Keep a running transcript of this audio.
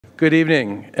Good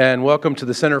evening, and welcome to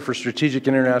the Center for Strategic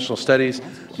International Studies.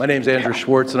 My name is Andrew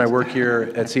Schwartz, and I work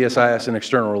here at CSIS in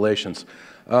External Relations.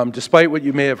 Despite what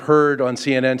you may have heard on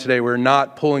CNN today, we're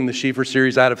not pulling the Schieffer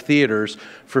series out of theaters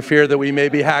for fear that we may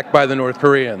be hacked by the North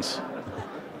Koreans.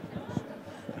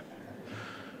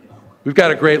 We've got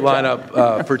a great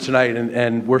lineup for tonight,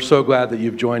 and we're so glad that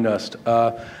you've joined us.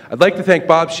 I'd like to thank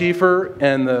Bob Schieffer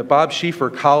and the Bob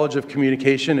Schieffer College of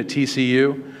Communication at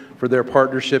TCU for their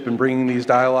partnership in bringing these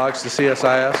dialogues to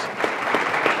CSIS.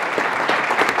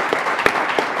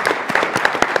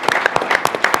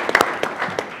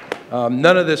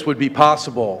 None of this would be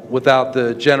possible without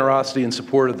the generosity and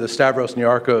support of the Stavros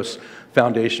Niarchos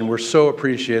Foundation. We're so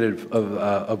appreciative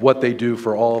of what they do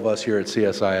for all of us here at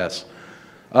CSIS.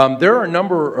 There are a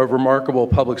number of remarkable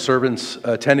public servants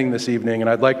attending this evening, and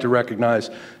I'd like to recognize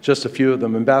just a few of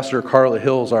them. Ambassador Carla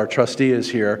Hills, our trustee,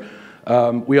 is here.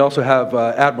 We also have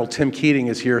Admiral Tim Keating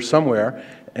is here somewhere,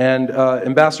 and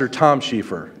Ambassador Tom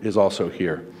Schieffer is also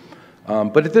here.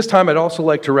 But at this time, I'd also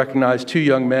like to recognize two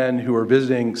young men who are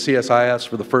visiting CSIS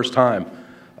for the first time.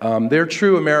 They're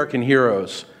true American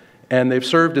heroes, and they've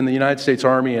served in the United States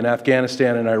Army in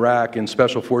Afghanistan and Iraq in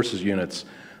Special Forces units.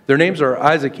 Their names are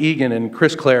Isaac Egan and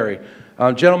Chris Clary.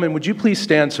 Gentlemen, would you please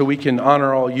stand so we can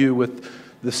honor all you with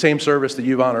the same service that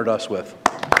you've honored us with?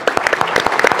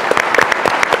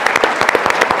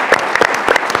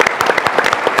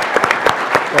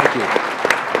 Thank you.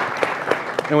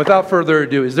 And without further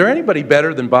ado, is there anybody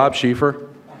better than Bob Schieffer?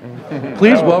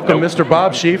 Please welcome Mr.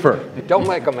 Bob Schieffer. Don't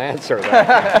make them answer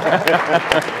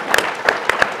that.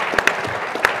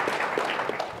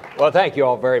 Well, thank you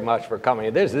all very much for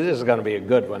coming. This is going to be a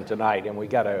good one tonight, and we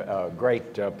got a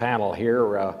great panel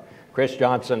here. Chris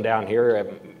Johnson down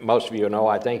here, most of you know,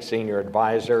 I think, senior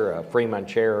advisor, Freeman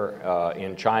chair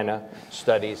in China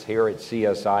studies here at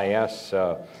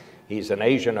CSIS. He's an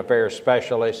Asian affairs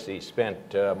specialist. He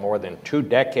spent more than 2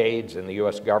 decades in the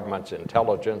U.S. government's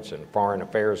intelligence and foreign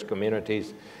affairs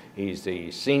communities. He's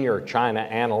the senior China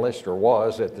analyst, or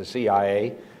was, at the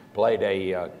CIA. Played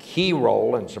a key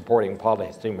role in supporting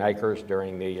policymakers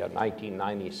during the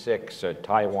 1996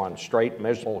 Taiwan Strait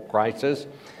missile crisis,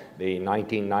 the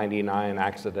 1999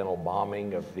 accidental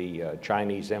bombing of the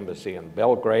Chinese embassy in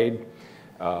Belgrade,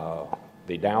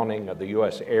 the downing of the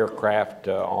U.S. aircraft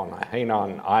on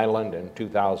Hainan Island in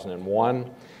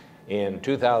 2001. In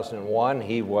 2001,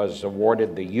 he was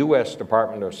awarded the U.S.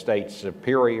 Department of State's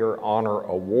Superior Honor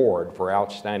Award for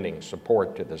outstanding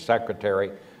support to the Secretary,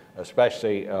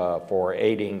 especially for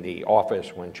aiding the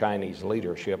office when Chinese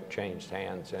leadership changed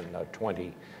hands in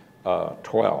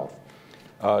 2012.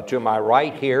 To my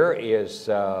right here is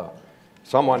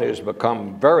someone who's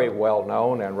become very well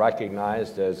known and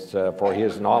recognized as for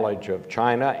his knowledge of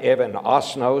China, Evan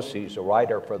Osnos. He's a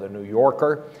writer for The New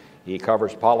Yorker. He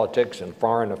covers politics and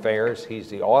foreign affairs.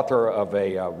 He's the author of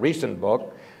a recent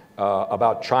book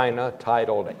about China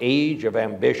titled Age of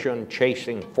Ambition,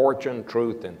 Chasing Fortune,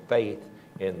 Truth, and Faith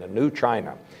in the New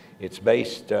China. It's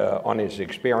based on his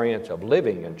experience of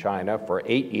living in China for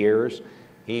 8 years.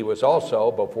 He was also,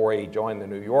 before he joined the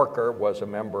New Yorker, was a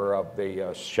member of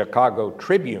the Chicago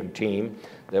Tribune team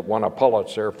that won a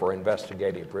Pulitzer for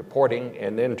investigative reporting.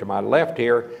 And then to my left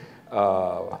here,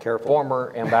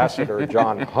 former Ambassador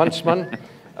Jon Huntsman.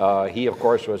 He, of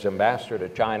course, was ambassador to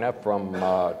China from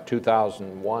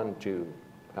 2001 to,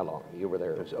 how long? You were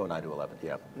there? It was 09 to 11,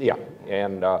 yeah. Yeah,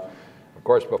 and of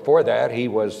course, before that, he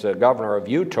was governor of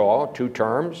Utah 2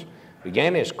 terms,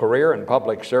 began his career in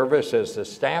public service as the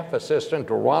staff assistant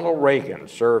to Ronald Reagan,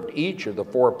 served each of the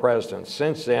 4 presidents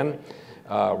since then.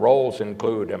 Roles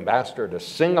include ambassador to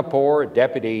Singapore,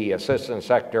 deputy assistant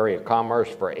secretary of commerce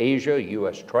for Asia,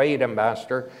 U.S. trade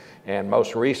ambassador, and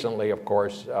most recently, of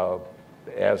course,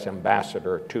 as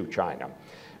ambassador to China.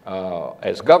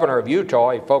 As governor of Utah,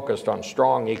 he focused on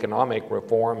strong economic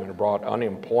reform and brought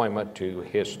unemployment to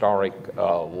historic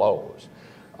lows.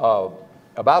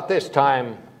 About this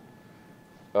time,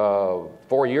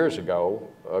 4 years ago,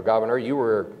 Governor, you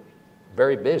were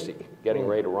very busy getting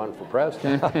ready to run for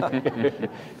president.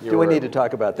 Do we need to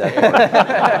talk about that?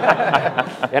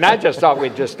 And I just thought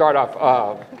we'd just start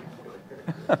off.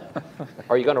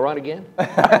 Are you going to run again?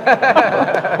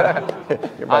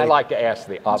 I like to ask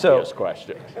the obvious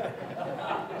question.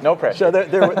 No pressure. So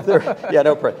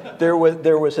no pressure.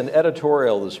 There was an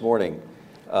editorial this morning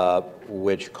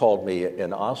which called me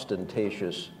an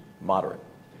ostentatious moderate.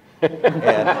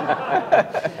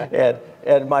 And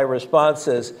And my response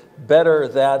is, better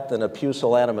that than a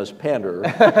pusillanimous panderer.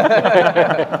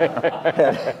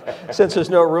 Since there's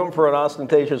no room for an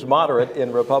ostentatious moderate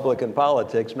in Republican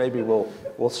politics, maybe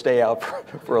we'll stay out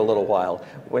for a little while.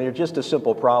 When you're just a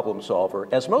simple problem solver,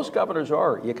 as most governors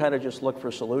are, you kind of just look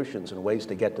for solutions and ways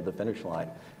to get to the finish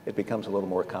line. It becomes a little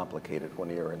more complicated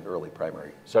when you're in early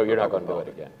primary. So you're not going to do it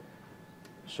again?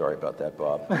 Sorry about that,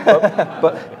 Bob.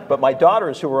 But my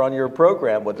daughters who were on your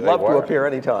program would love to appear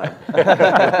anytime.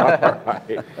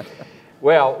 Right.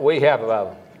 Well, we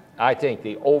have, I think,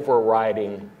 the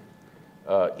overriding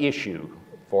issue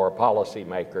for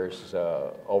policymakers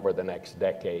over the next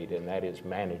decade, and that is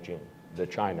managing the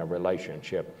China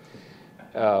relationship.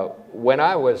 When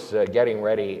I was getting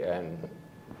ready and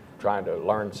trying to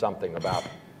learn something about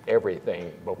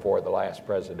everything before the last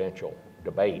presidential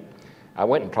debate, I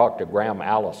went and talked to Graham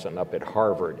Allison up at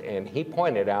Harvard, and he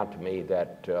pointed out to me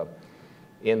that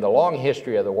in the long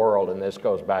history of the world, and this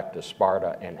goes back to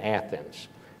Sparta and Athens,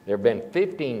 there have been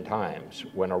 15 times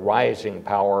when a rising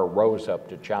power rose up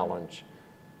to challenge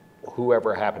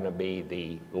whoever happened to be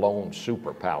the lone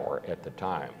superpower at the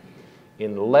time.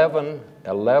 In 11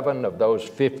 of those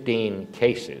 15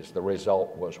 cases, the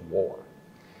result was war.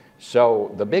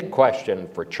 So the big question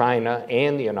for China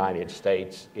and the United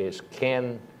States is,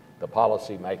 can the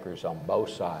policymakers on both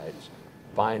sides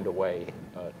find a way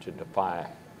to defy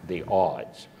the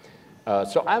odds?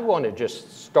 So I want to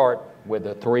just start with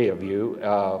the three of you.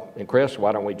 And Chris,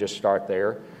 why don't we just start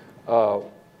there?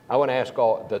 I want to ask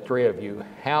all the three of you,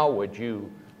 how would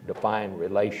you define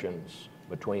relations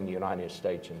between the United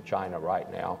States and China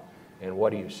right now? And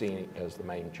what do you see as the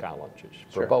main challenges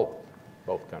for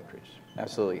both countries?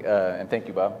 Absolutely, and thank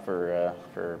you, Bob,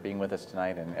 for being with us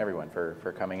tonight, and everyone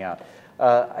for coming out.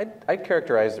 I'd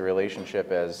characterize the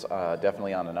relationship as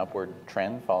definitely on an upward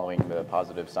trend following the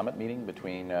positive summit meeting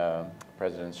between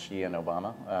Presidents Xi and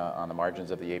Obama on the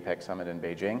margins of the APEC summit in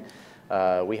Beijing.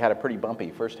 We had a pretty bumpy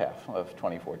first half of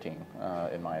 2014,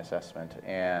 in my assessment,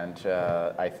 and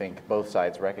I think both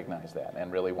sides recognized that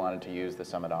and really wanted to use the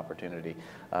summit opportunity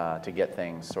to get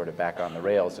things sort of back on the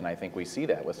rails, and I think we see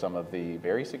that with some of the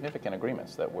very significant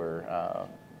agreements that were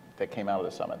that came out of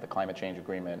the summit, the climate change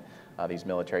agreement, these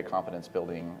military confidence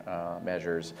building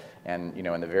measures, and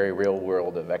in the very real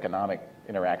world of economic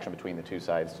interaction between the two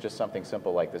sides, just something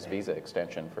simple like this visa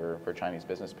extension for Chinese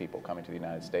business people coming to the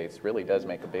United States really does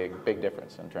make a big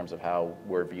difference in terms of how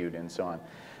we're viewed and so on.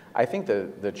 I think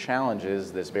the challenge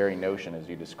is this very notion, as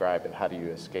you described, of how do you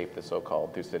escape the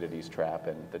so-called Thucydides trap,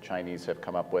 and the Chinese have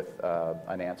come up with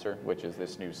an answer, which is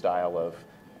this new style of,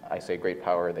 I say great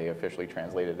power, they officially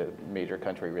translated it major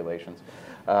country relations.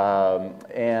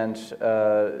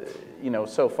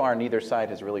 So far neither side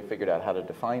has really figured out how to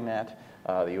define that.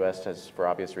 The U.S. has, for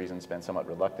obvious reasons, been somewhat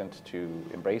reluctant to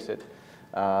embrace it.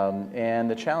 And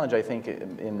the challenge, I think,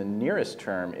 in the nearest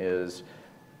term is,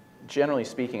 generally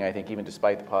speaking, I think even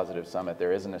despite the positive summit,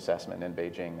 there is an assessment in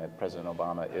Beijing that President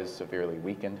Obama is severely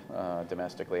weakened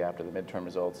domestically after the midterm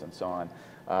results and so on.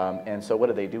 And so what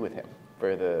do they do with him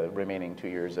for the remaining 2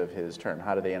 years of his term?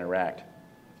 How do they interact?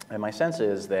 And my sense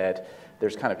is that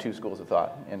there's kind of two schools of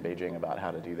thought in Beijing about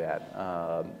how to do that.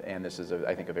 And this is,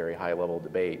 I think, a very high-level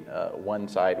debate. One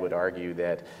side would argue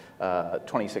that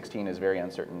 2016 is very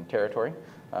uncertain territory,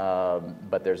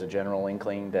 but there's a general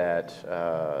inkling that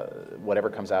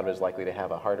whatever comes out of it is likely to have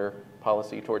a harder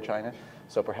policy toward China.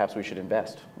 So perhaps we should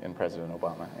invest in President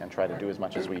Obama and try to do as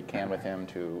much as we can with him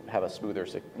to have a smoother,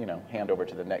 handover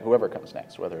to whoever comes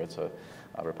next, whether it's a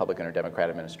Republican or Democrat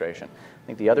administration. I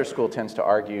think the other school tends to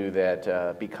argue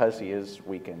that because he is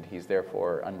weakened, he's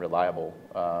therefore unreliable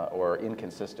or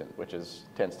inconsistent, which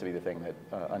tends to be the thing that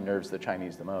unnerves the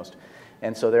Chinese the most.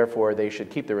 And so therefore they should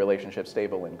keep the relationship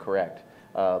stable and correct,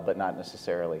 but not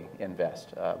necessarily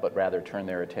invest, but rather turn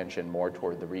their attention more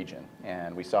toward the region.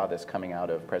 And we saw this coming out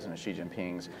of President Xi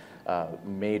Jinping's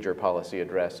major policy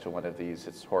address to one of these,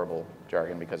 it's horrible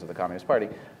jargon because of the Communist Party,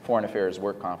 Foreign Affairs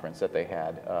Work Conference that they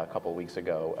had a couple of weeks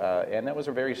ago. And that was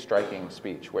a very striking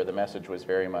speech where the message was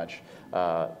very much,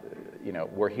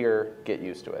 we're here, get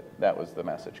used to it. That was the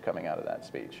message coming out of that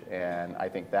speech. And I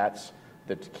think that's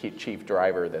the chief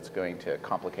driver that's going to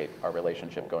complicate our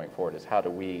relationship going forward, is how do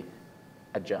we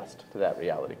adjust to that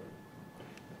reality.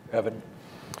 Evan?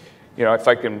 If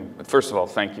I can, first of all,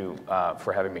 thank you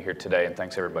for having me here today, and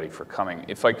thanks everybody for coming.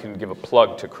 If I can give a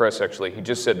plug to Chris, actually, he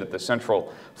just said that the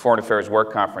Central Foreign Affairs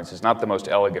Work Conference is not the most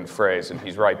elegant phrase, and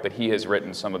he's right, but he has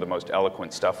written some of the most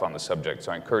eloquent stuff on the subject,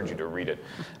 so I encourage you to read it.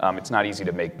 It's not easy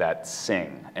to make that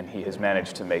sing, and he has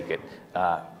managed to make it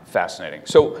fascinating.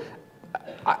 So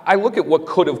I look at what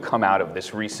could have come out of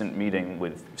this recent meeting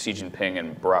with Xi Jinping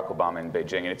and Barack Obama in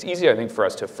Beijing, and it's easy, I think, for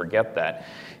us to forget that.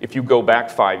 If you go back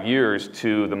 5 years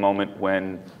to the moment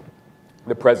when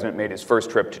the president made his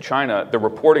first trip to China, the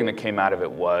reporting that came out of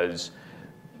it was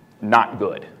not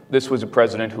good. This was a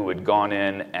president who had gone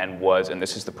in and was, and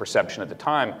this is the perception at the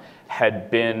time, had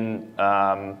been,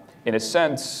 in a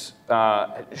sense,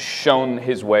 shown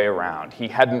his way around. He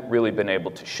hadn't really been able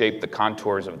to shape the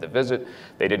contours of the visit.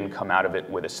 They didn't come out of it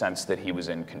with a sense that he was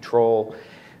in control.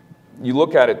 You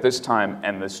look at it this time,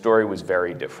 and the story was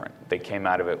very different. They came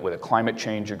out of it with a climate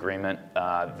change agreement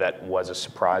that was a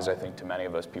surprise, I think, to many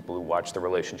of us people who watched the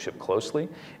relationship closely.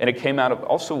 And it came out of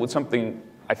also with something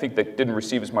I think that didn't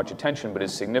receive as much attention, but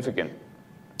is significant,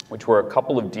 which were a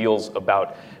couple of deals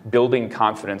about building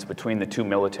confidence between the two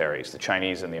militaries, the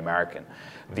Chinese and the American.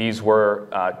 These were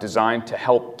designed to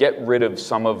help get rid of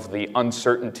some of the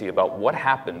uncertainty about what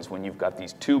happens when you've got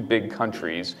these two big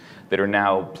countries that are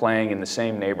now playing in the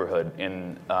same neighborhood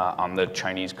on the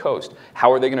Chinese coast.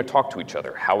 How are they going to talk to each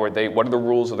other? What are the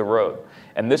rules of the road?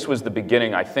 And this was the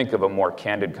beginning, I think, of a more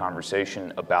candid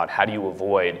conversation about how do you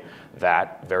avoid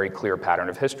that very clear pattern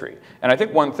of history. And I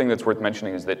think one thing that's worth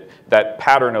mentioning is that that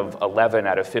pattern of 11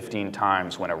 out of 15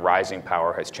 times when a rising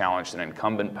power has challenged an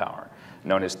incumbent power,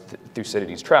 known as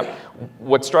Thucydides' trap.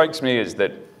 What strikes me is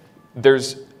that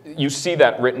you see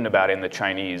that written about in the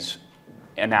Chinese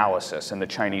analysis and the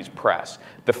Chinese press.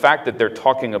 The fact that they're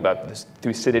talking about this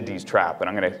Thucydides trap, and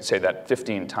I'm going to say that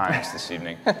 15 times this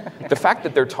evening, the fact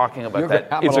that they're talking about that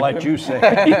I'm going to let you say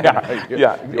it.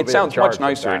 yeah, it sounds much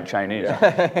nicer in Chinese.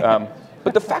 Yeah.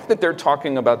 But the fact that they're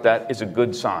talking about that is a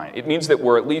good sign. It means that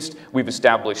we've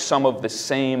established some of the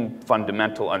same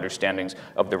fundamental understandings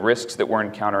of the risks that we're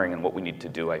encountering and what we need to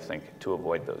do, I think, to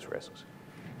avoid those risks.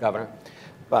 Governor?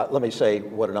 Let me say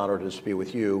what an honor it is to be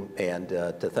with you and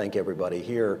to thank everybody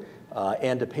here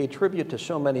and to pay tribute to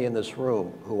so many in this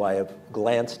room who I have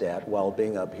glanced at while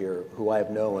being up here, who I have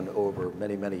known over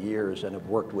many, many years and have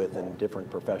worked with in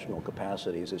different professional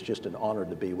capacities. It's just an honor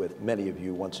to be with many of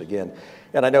you once again.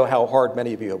 And I know how hard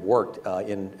many of you have worked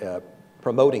in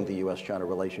promoting the U.S.-China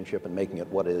relationship and making it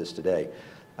what it is today.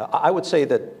 I would say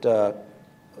that the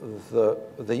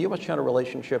U.S.-China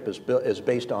relationship is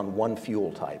based on one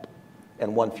fuel type,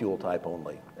 and one fuel type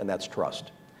only, and that's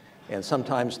trust. And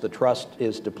sometimes the trust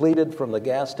is depleted from the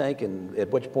gas tank, and at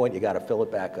which point you got to fill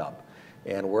it back up.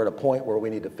 And we're at a point where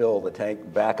we need to fill the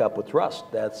tank back up with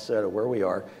trust. That's where we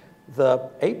are. The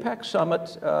APEC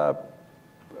summit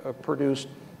produced,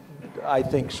 I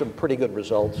think, some pretty good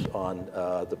results on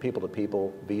the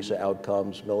people-to-people visa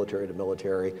outcomes,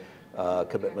 military-to-military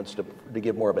commitments to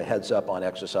give more of a heads up on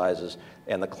exercises,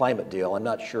 and the climate deal. I'm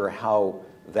not sure how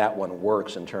that one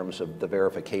works in terms of the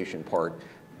verification part,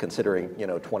 considering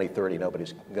 2030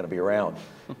 nobody's going to be around.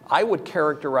 I would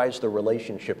characterize the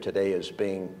relationship today as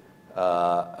being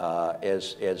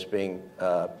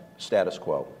status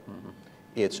quo. Mm-hmm.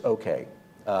 It's okay.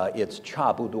 It's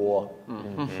差不多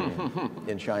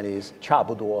in Chinese, 差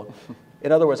不多.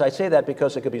 In other words, I say that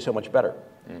because it could be so much better.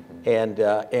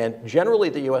 Mm-hmm. And generally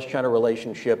the U.S.-China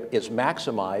relationship is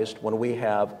maximized when we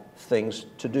have things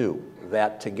to do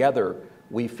that together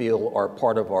we feel are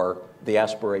part of the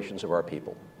aspirations of our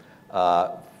people.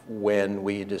 When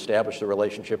we established the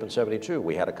relationship in '72,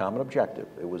 we had a common objective.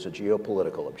 It was a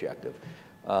geopolitical objective.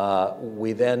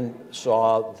 We then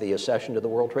saw the accession to the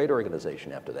World Trade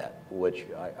Organization after that, which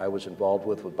I was involved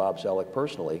with Bob Zoellick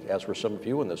personally, as were some of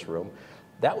you in this room.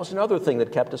 That was another thing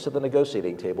that kept us at the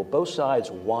negotiating table. Both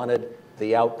sides wanted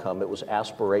the outcome. It was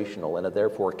aspirational, and it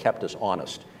therefore kept us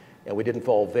honest. And we didn't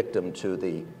fall victim to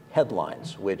the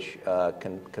headlines, which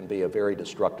can be a very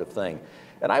destructive thing.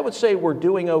 And I would say we're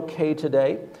doing okay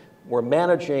today. We're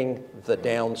managing the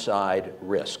downside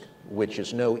risk, which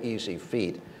is no easy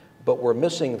feat, but we're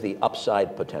missing the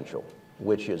upside potential,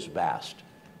 which is vast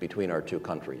between our two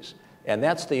countries. And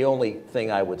that's the only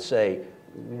thing I would say.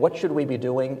 What should we be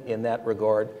doing in that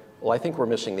regard? Well, I think we're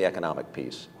missing the economic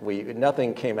piece.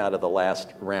 Nothing came out of the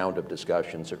last round of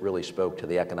discussions that really spoke to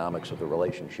the economics of the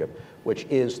relationship, which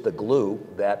is the glue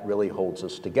that really holds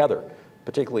us together,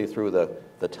 particularly through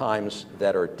the times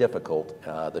that are difficult,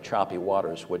 the choppy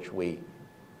waters, which we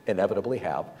inevitably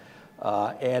have.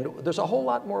 And there's a whole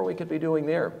lot more we could be doing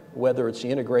there, whether it's the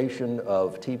integration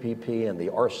of TPP and the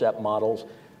RCEP models.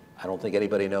 I don't think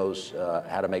anybody knows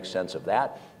how to make sense of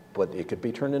that, but it could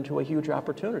be turned into a huge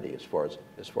opportunity as far as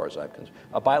I'm concerned.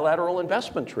 A bilateral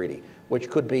investment treaty, which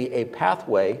could be a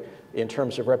pathway in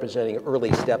terms of representing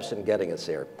early steps in getting us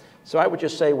there. So I would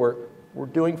just say we're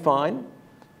doing fine.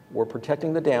 We're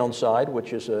protecting the downside,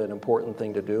 which is an important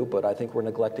thing to do, but I think we're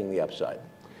neglecting the upside.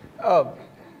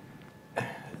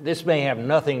 This may have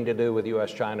nothing to do with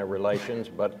U.S.-China relations,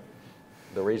 but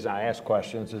the reason I ask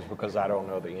questions is because I don't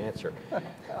know the answer.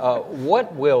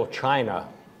 What will China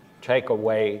take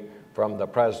away from the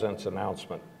president's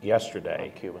announcement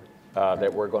yesterday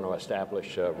that we're going to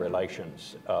establish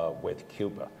relations with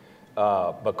Cuba?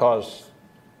 Because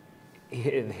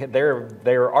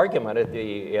their argument at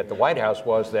the White House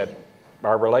was that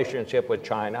our relationship with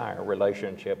China, our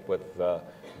relationship with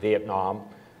Vietnam,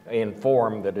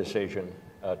 informed the decision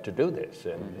to do this,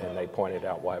 and they pointed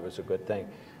out why it was a good thing.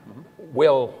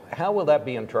 How will that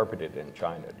be interpreted in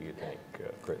China, do you think,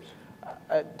 Chris?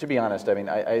 To be honest, I mean,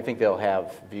 I think they'll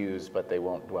have views, but they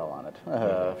won't dwell on it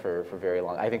for very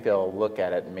long. I think they'll look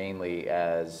at it mainly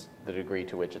as the degree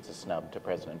to which it's a snub to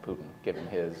President Putin, given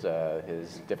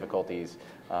his difficulties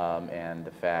and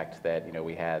the fact that, you know,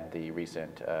 we had the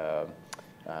recent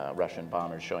Russian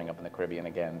bombers showing up in the Caribbean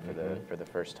again for the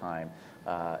first time,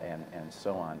 and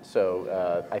so on.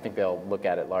 So I think they'll look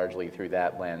at it largely through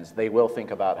that lens. They will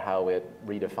think about how it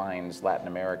redefines Latin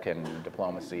American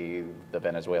diplomacy, the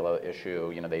Venezuela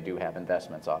issue. You know, they do have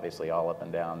investments, obviously, all up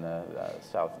and down the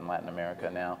South and Latin America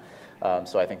now.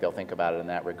 So I think they'll think about it in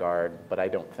that regard, but I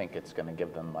don't think it's going to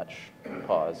give them much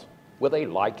pause. Will they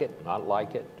like it, not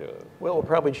like it? Well, it'll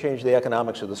probably change the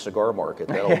economics of the cigar market.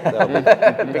 That'll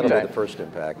be the first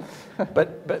impact.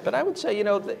 But I would say, you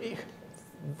know,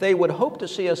 they would hope to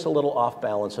see us a little off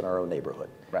balance in our own neighborhood.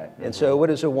 Right. And so what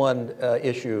has the one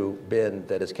issue been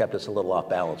that has kept us a little off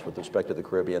balance with respect to the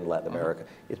Caribbean, Latin America?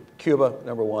 It's Cuba,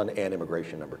 number one, and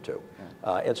immigration, number two.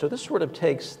 And so this sort of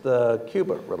takes the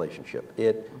Cuba relationship.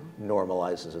 It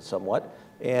normalizes it somewhat.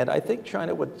 And I think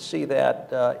China would see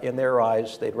that in their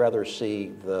eyes. They'd rather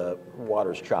see the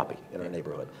waters choppy in our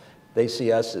neighborhood. They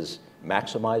see us as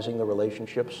maximizing the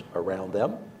relationships around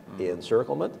them, the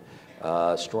encirclement,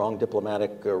 strong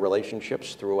diplomatic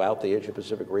relationships throughout the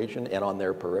Asia-Pacific region and on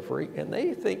their periphery. And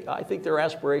I think their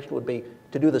aspiration would be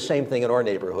to do the same thing in our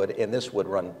neighborhood, and this would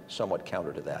run somewhat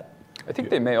counter to that. I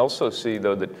think they may also see,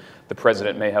 though, that the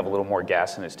president may have a little more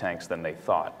gas in his tanks than they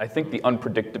thought. I think the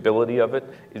unpredictability of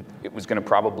it was going to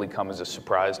probably come as a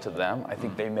surprise to them. I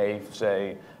think they may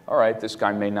say, all right, this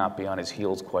guy may not be on his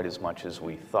heels quite as much as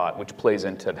we thought, which plays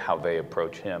into how they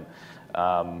approach him.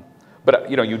 But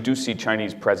you know, you do see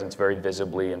Chinese presence very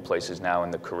visibly in places now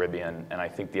in the Caribbean, and I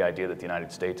think the idea that the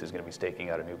United States is going to be staking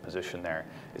out a new position there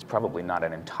is probably not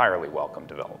an entirely welcome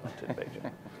development in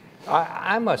Beijing.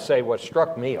 I must say what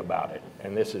struck me about it,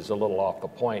 and this is a little off the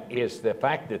point, is the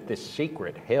fact that this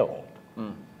secret held.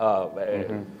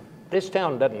 This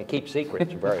town doesn't keep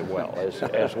secrets very well,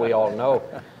 as we all know.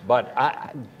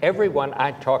 But everyone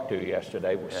I talked to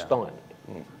yesterday was stunned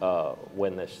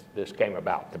when this came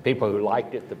about. The people who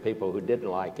liked it, the people who didn't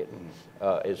like it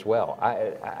as well.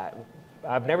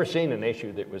 I've never seen an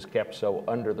issue that was kept so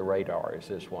under the radar as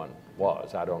this one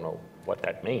was. I don't know what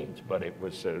that means, but it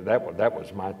was that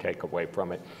was my takeaway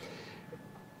from it.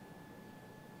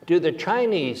 Do the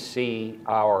Chinese see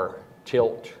our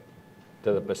tilt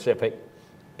to the Pacific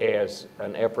as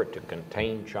an effort to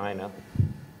contain China?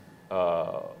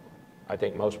 I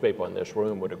think most people in this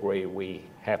room would agree we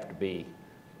have to be,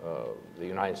 the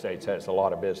United States has a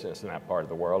lot of business in that part of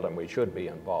the world, and we should be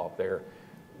involved there.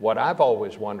 What I've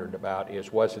always wondered about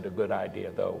is, was it a good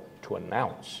idea, though, to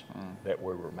announce that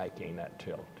we were making that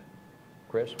tilt?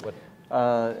 Chris, what?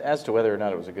 As to whether or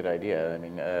not it was a good idea, I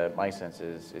mean, my sense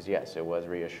is yes, it was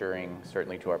reassuring,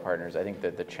 certainly to our partners. I think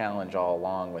that the challenge all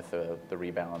along with the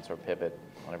rebalance or pivot,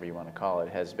 whatever you want to call it,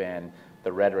 has been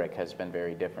the rhetoric has been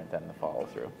very different than the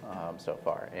follow-through so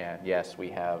far. And yes, we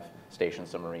have stationed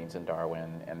some Marines in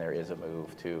Darwin, and there is a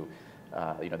move to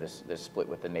you know, this split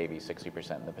with the Navy,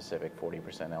 60% in the Pacific,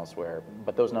 40% elsewhere.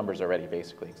 But those numbers already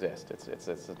basically exist.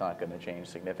 It's not going to change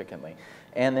significantly.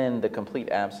 And then the complete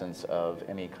absence of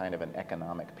any kind of an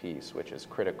economic piece, which is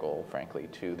critical, frankly,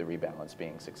 to the rebalance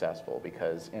being successful.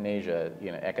 Because in Asia,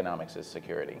 you know, economics is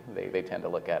security. They tend to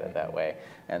look at it that way.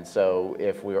 And so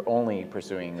if we're only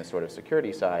pursuing the sort of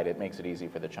security side, it makes it easy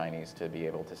for the Chinese to be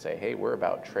able to say, hey, we're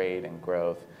about trade and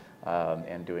growth.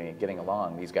 And getting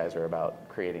along. These guys are about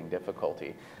creating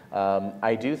difficulty.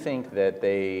 I do think that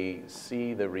they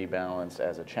see the rebalance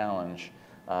as a challenge.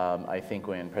 I think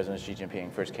when President Xi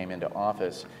Jinping first came into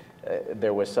office,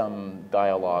 there was some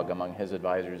dialogue among his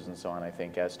advisors and so on, I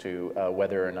think, as to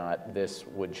whether or not this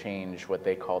would change what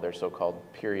they call their so-called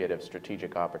period of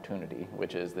strategic opportunity,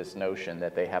 which is this notion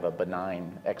that they have a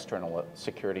benign external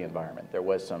security environment. There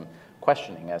was some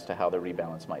questioning as to how the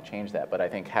rebalance might change that, but I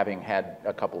think having had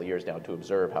a couple of years now to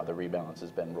observe how the rebalance has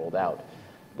been rolled out,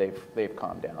 they've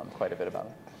calmed down quite a bit about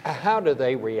it. How do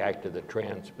they react to the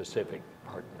Trans-Pacific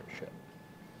Partnership?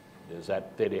 Does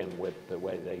that fit in with the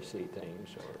way they see things?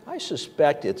 Or? I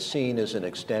suspect it's seen as an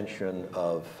extension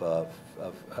of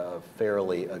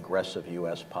fairly aggressive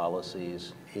U.S.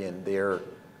 policies in their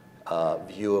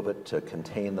view of it to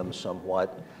contain them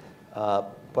somewhat.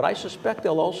 But I suspect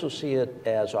they'll also see it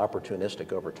as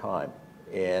opportunistic over time.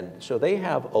 And so they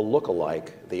have a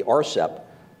look-alike, the RCEP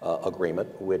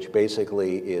agreement, which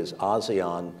basically is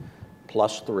ASEAN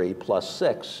 +3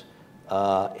 +6.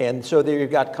 And so there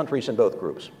you've got countries in both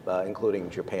groups, including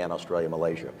Japan, Australia,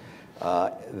 Malaysia.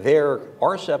 Their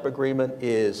RCEP agreement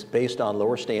is based on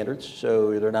lower standards,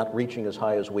 so they're not reaching as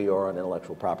high as we are on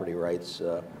intellectual property rights,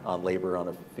 on labor, on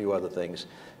a few other things.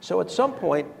 So at some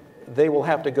point, they will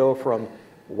have to go from,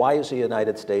 why is the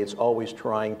United States always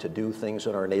trying to do things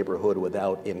in our neighborhood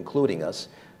without including us,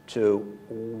 to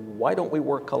why don't we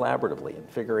work collaboratively in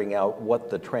figuring out what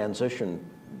the transition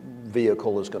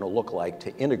vehicle is going to look like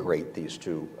to integrate these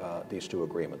two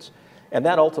agreements. And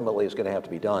that ultimately is going to have to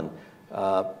be done.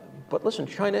 But listen,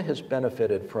 China has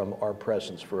benefited from our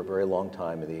presence for a very long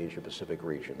time in the Asia-Pacific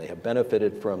region. They have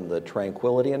benefited from the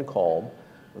tranquility and calm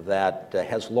that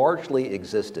has largely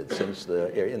existed since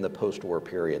in the post-war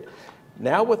period.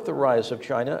 Now with the rise of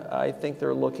China, I think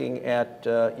they're looking at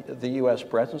the U.S.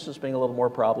 presence as being a little more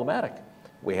problematic.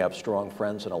 We have strong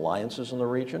friends and alliances in the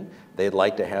region. They'd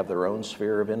like to have their own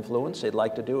sphere of influence. They'd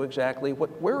like to do exactly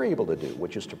what we're able to do,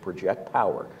 which is to project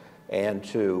power and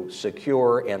to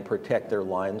secure and protect their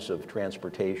lines of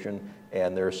transportation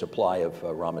and their supply of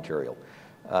raw material.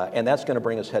 And that's going to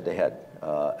bring us head to head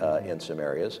in some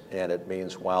areas. And it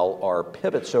means while our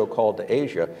pivot so-called to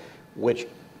Asia, which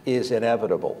is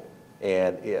inevitable,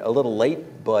 and a little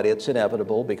late, but it's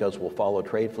inevitable because we'll follow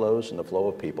trade flows and the flow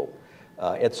of people.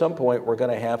 At some point, we're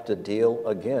going to have to deal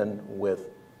again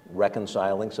with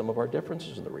reconciling some of our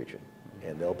differences in the region.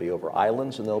 And they'll be over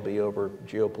islands and they'll be over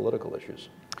geopolitical issues.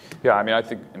 Yeah, I mean, I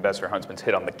think Ambassador Huntsman's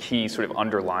hit on the key sort of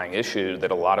underlying issue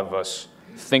that a lot of us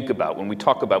think about when we're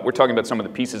talking about some of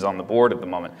the pieces on the board at the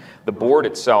moment. The board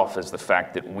itself is the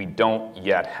fact that we don't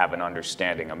yet have an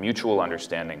understanding, a mutual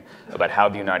understanding about how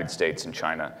the United States and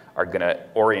China are going to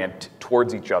orient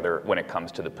towards each other when it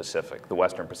comes to the Pacific, the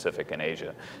Western Pacific and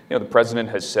Asia. You know, our president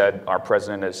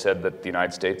has said that the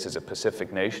United States is a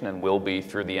Pacific nation and will be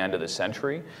through the end of the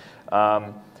century.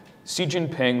 Xi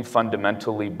Jinping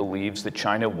fundamentally believes that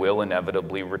China will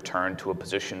inevitably return to a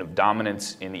position of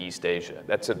dominance in East Asia.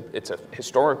 It's a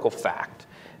historical fact.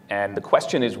 And the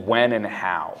question is when and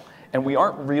how. And we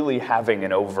aren't really having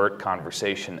an overt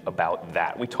conversation about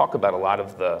that. We talk about a lot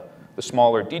of the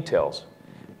smaller details.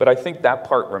 But I think that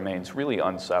part remains really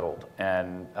unsettled.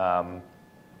 And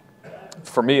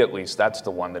for me, at least, that's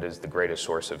the one that is the greatest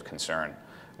source of concern,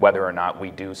 whether or not we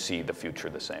do see the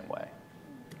future the same way.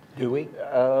 Do we?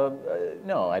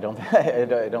 No, I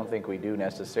don't think we do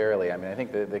necessarily. I mean, I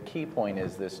think the key point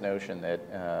is this notion that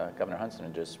Governor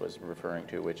Huntsman just was referring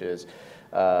to, which is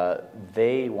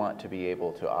they want to be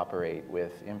able to operate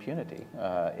with impunity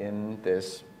in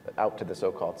this, out to the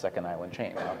so-called second island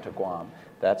chain, out to Guam.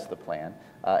 That's the plan.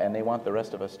 And they want the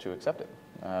rest of us to accept it.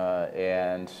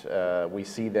 And we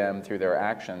see them through their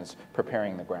actions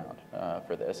preparing the ground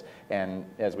for this. And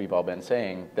as we've all been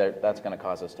saying, that's going to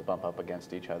cause us to bump up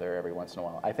against each other every once in a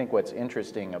while. I think what's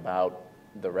interesting about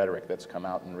the rhetoric that's come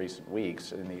out in recent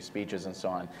weeks in these speeches and so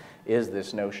on is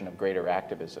this notion of greater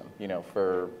activism. You know,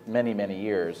 for many, many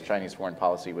years, Chinese foreign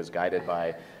policy was guided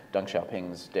by Deng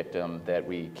Xiaoping's dictum that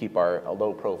we keep our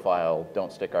low profile,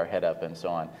 don't stick our head up, and so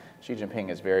on. Xi Jinping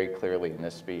has very clearly in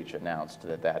this speech announced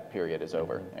that that period is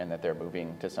over and that they're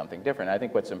moving to something different. I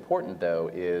think what's important, though,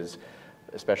 is,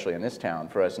 especially in this town,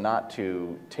 for us not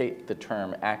to take the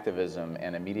term activism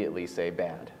and immediately say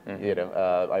bad. Mm-hmm. You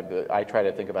know, I try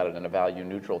to think about it in a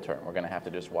value-neutral term. We're going to have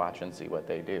to just watch and see what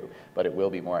they do. But it will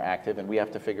be more active, and we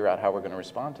have to figure out how we're going to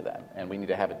respond to that. And we need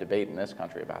to have a debate in this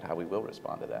country about how we will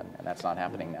respond to that, and that's not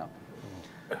happening now.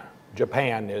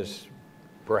 Japan is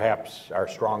perhaps our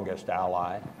strongest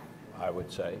ally, I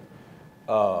would say,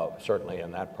 certainly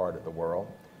in that part of the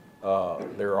world.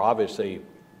 There are obviously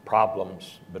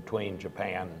problems between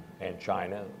Japan and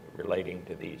China relating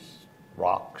to these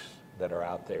rocks that are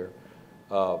out there.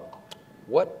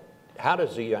 How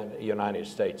does the United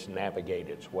States navigate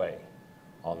its way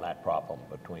on that problem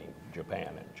between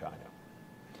Japan and China?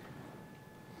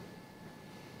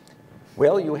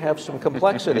 Well, you have some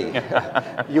complexity.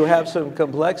 You have some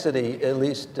complexity, at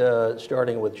least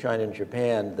starting with China and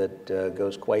Japan, that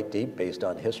goes quite deep based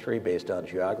on history, based on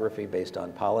geography, based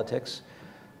on politics,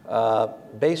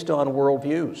 based on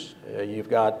worldviews. You've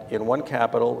got in one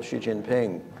capital Xi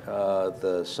Jinping,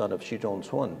 the son of Jon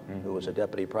Huntsman, who was a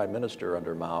deputy prime minister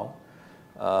under Mao.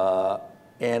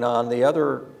 And on the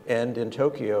other end in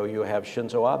Tokyo, you have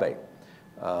Shinzo Abe,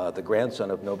 the grandson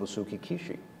of Nobusuke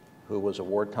Kishi, who was a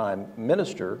wartime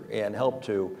minister and helped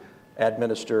to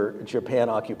administer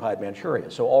Japan-occupied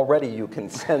Manchuria. So already you can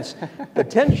sense the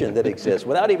tension that exists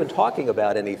without even talking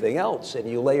about anything else. And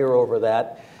you layer over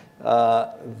that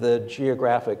the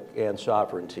geographic and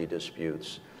sovereignty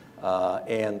disputes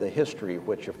and the history,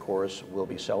 which of course we'll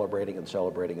be celebrating and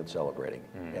celebrating and celebrating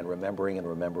and remembering and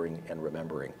remembering and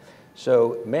remembering.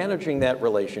 So managing that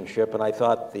relationship, and I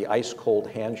thought the ice-cold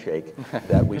handshake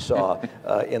that we saw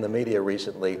in the media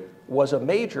recently was a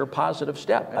major positive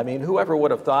step. I mean, whoever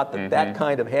would have thought that that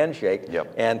kind of handshake,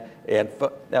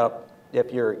 now,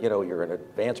 if you're an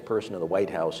advanced person in the White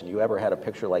House and you ever had a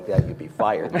picture like that, you'd be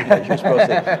fired because you're supposed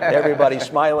to, everybody's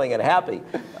smiling and happy.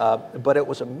 But it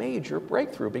was a major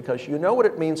breakthrough because you know what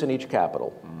it means in each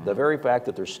capital. The very fact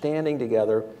that they're standing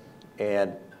together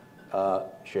and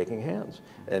shaking hands.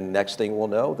 And next thing we'll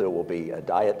know, there will be a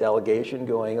Diet delegation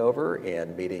going over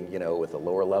and meeting, with a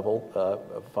lower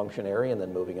level functionary and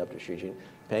then moving up to Xi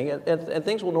Jinping. And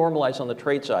things will normalize on the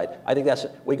trade side. I think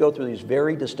we go through these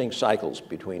very distinct cycles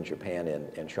between Japan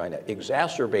and China,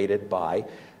 exacerbated by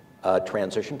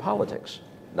transition politics,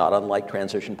 not unlike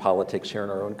transition politics here in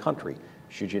our own country.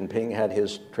 Xi Jinping had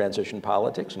his transition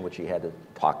politics in which he had to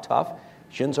talk tough.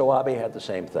 Shinzo Abe had the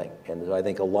same thing. And I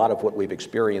think a lot of what we've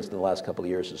experienced in the last couple of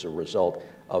years is a result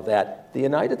of that. The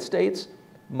United States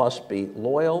must be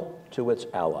loyal to its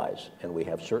allies, and we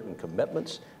have certain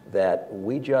commitments that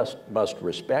we just must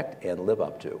respect and live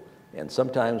up to. And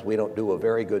sometimes we don't do a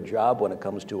very good job when it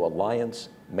comes to alliance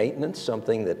maintenance,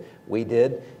 something that we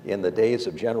did in the days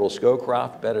of General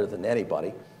Scowcroft better than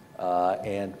anybody.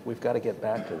 And we've got to get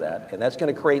back to that. And that's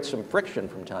going to create some friction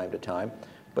from time to time.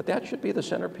 But that should be the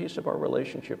centerpiece of our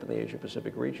relationship in the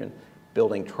Asia-Pacific region,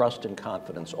 building trust and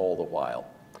confidence all the while.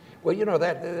 Well,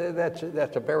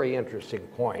 that's a very interesting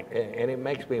point, and it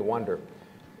makes me wonder,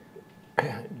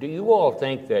 do you all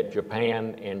think that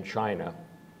Japan and China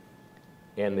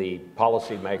and the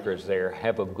policymakers there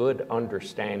have a good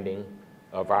understanding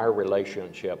of our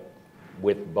relationship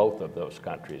with both of those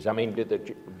countries? I mean,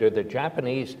 do the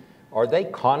Japanese, are they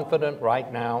confident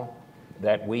right now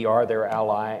that we are their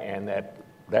ally and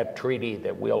that treaty,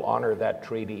 that we'll honor that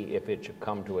treaty if it should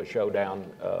come to a showdown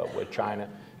with China?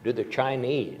 Do the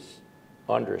Chinese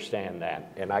understand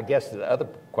that? And I guess the other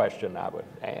question I would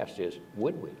ask is,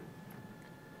 would we?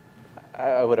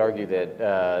 I would argue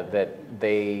that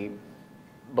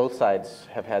both sides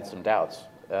have had some doubts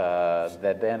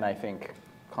that then I think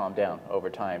calmed down over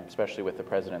time, especially with the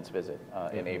president's visit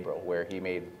in April, where he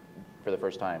made, for the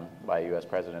first time by a U.S.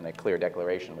 president, a clear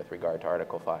declaration with regard to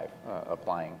Article 5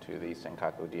 applying to the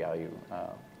Senkaku-Diaoyu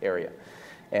area.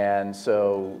 And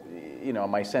so,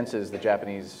 my sense is the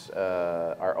Japanese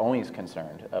are always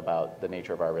concerned about the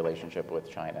nature of our relationship with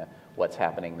China, what's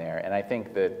happening there. And I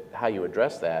think that how you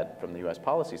address that from the U.S.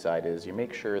 policy side is you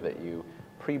make sure that you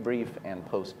pre-brief and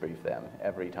post-brief them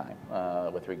every time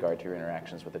with regard to your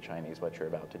interactions with the Chinese, what you're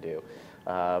about to do,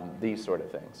 these sort of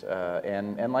things.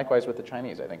 And likewise with the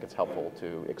Chinese, I think it's helpful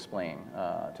to explain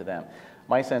to them.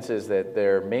 My sense is that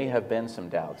there may have been some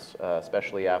doubts,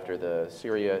 especially after the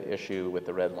Syria issue with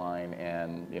the Red Line,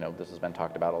 and this has been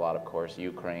talked about a lot, of course,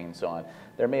 Ukraine, so on.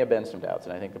 There may have been some doubts,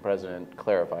 and I think the president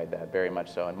clarified that very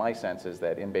much so. And my sense is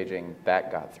that in Beijing,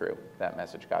 that got through, that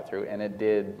message got through, and it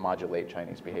did modulate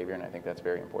Chinese behavior, and I think that's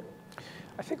very important.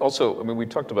 I think also, we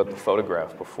talked about the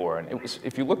photograph before, and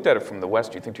if you looked at it from the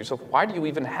West, you think to yourself, why do you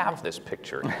even have this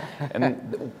picture?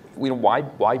 And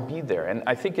why be there? And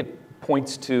I think it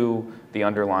points to the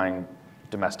underlying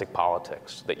domestic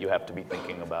politics that you have to be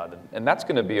thinking about. And that's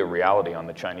going to be a reality on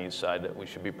the Chinese side that we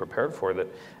should be prepared for, that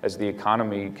as the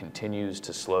economy continues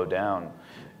to slow down,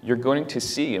 you're going to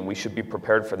see, and we should be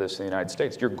prepared for this in the United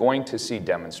States, you're going to see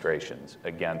demonstrations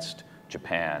against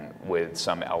Japan with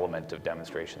some element of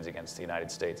demonstrations against the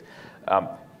United States.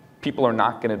 People are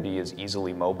not going to be as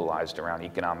easily mobilized around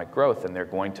economic growth, and they're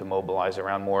going to mobilize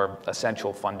around more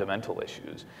essential fundamental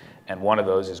issues. And one of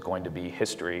those is going to be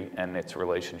history and its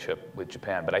relationship with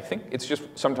Japan. But I think it's just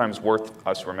sometimes worth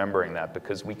us remembering that,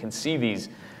 because we can see these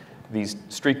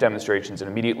street demonstrations and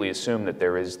immediately assume that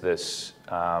there is this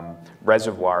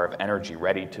reservoir of energy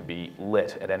ready to be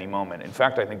lit at any moment. In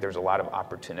fact, I think there's a lot of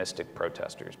opportunistic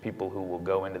protesters, people who will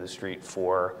go into the street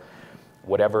for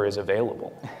whatever is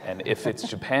available. And if it's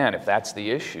Japan, if that's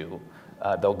the issue,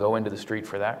 they'll go into the street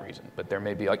for that reason. But there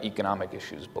may be economic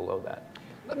issues below that.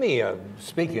 Let me,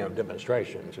 speaking of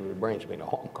demonstrations, it brings me to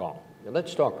Hong Kong.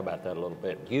 Let's talk about that a little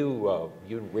bit. You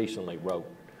recently wrote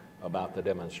about the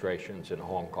demonstrations in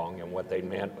Hong Kong and what they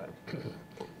meant.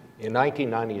 In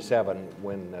 1997,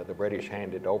 when the British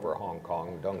handed over Hong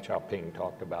Kong, Deng Xiaoping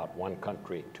talked about one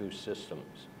country, two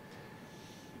systems.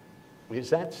 Is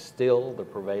that still the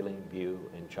prevailing view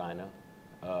in China?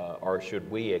 Or should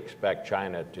we expect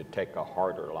China to take a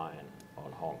harder line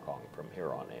on Hong Kong from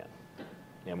here on in?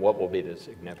 And what will be the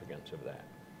significance of that?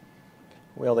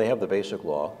 Well, they have the basic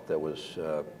law that was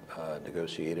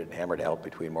negotiated and hammered out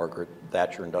between Margaret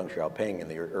Thatcher and Deng Xiaoping in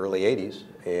the early 80s,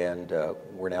 and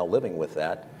we're now living with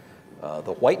that.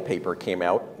 The white paper came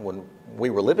out when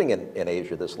we were living in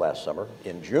Asia this last summer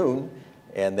in June,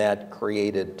 and that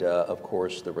created, of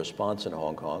course, the response in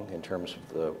Hong Kong in terms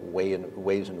of the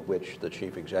ways in which the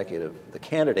chief executive, the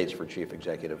candidates for chief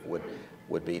executive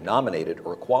would be nominated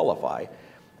or qualify.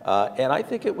 And I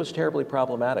think it was terribly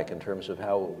problematic in terms of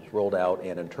how it was rolled out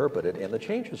and interpreted and the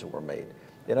changes that were made.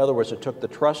 In other words, it took the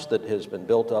trust that has been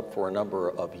built up for a number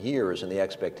of years and the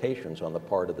expectations on the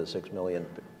part of the 6 million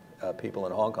people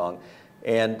in Hong Kong,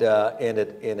 and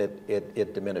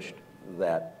it diminished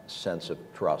that sense of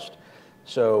trust.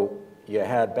 So you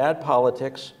had bad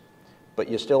politics, but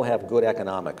you still have good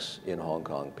economics in Hong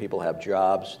Kong. People have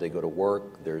jobs, they go to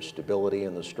work, there's stability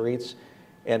in the streets,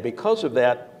 and because of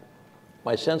that,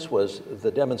 my sense was the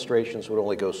demonstrations would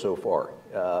only go so far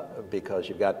because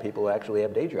you've got people who actually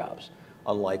have day jobs,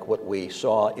 unlike what we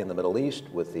saw in the Middle East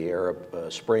with the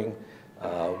Arab Spring,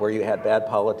 where you had bad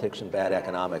politics and bad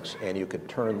economics, and you could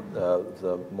turn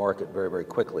the market very, very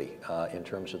quickly in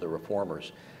terms of the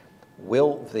reformers.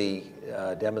 Will the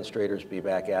demonstrators be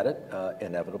back at it?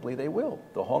 Inevitably, they will.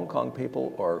 The Hong Kong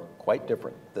people are quite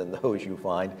different than those you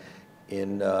find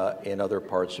in other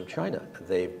parts of China.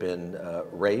 They've been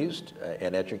raised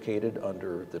and educated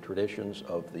under the traditions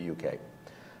of the UK.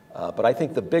 But I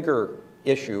think the bigger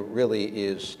issue really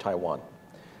is Taiwan.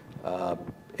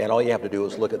 And all you have to do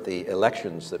is look at the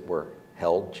elections that were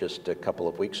held just a couple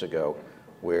of weeks ago,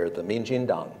 where the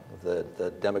Minjindang,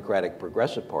 the Democratic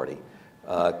Progressive Party,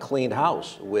 cleaned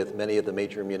house with many of the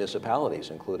major municipalities,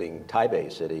 including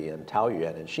Taipei City and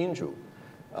Taoyuan and Hsinchu.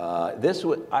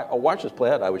 I watched this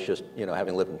play out. I was just,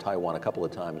 having lived in Taiwan a couple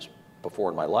of times before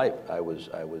in my life, I was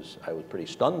pretty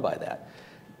stunned by that.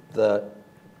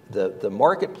 The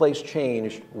marketplace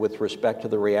changed with respect to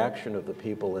the reaction of the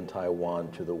people in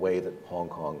Taiwan to the way that Hong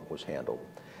Kong was handled,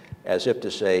 as if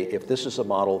to say, if this is a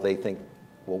model they think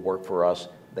will work for us,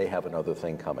 they have another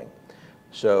thing coming.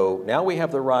 So now we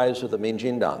have the rise of the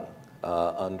Minjindang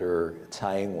under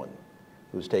Tsai Ing-wen,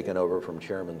 who's taken over from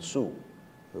Chairman Su,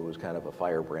 who was kind of a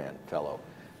firebrand fellow.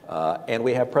 And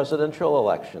we have presidential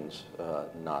elections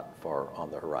not far on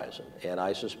the horizon. And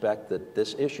I suspect that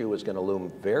this issue is going to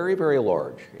loom very, very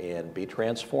large and be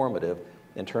transformative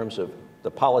in terms of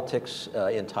the politics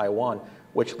in Taiwan,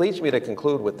 which leads me to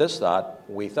conclude with this thought.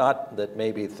 We thought that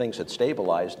maybe things had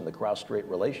stabilized in the cross-strait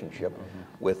relationship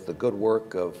with the good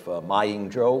work of Ma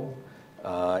Ying-jeou,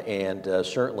 and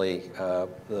certainly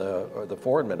the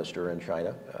foreign minister in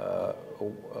China,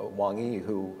 Wang Yi,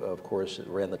 who of course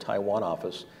ran the Taiwan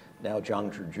office. Now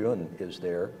Zhang Zhijun is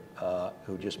there,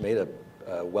 who just made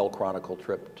a well-chronicled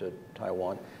trip to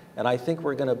Taiwan. And I think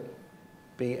we're going to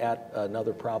be at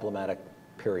another problematic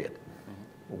period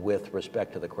with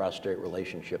respect to the cross-strait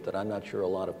relationship that I'm not sure a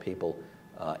lot of people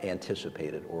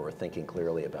anticipated or are thinking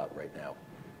clearly about right now.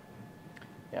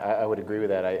 Yeah, I would agree with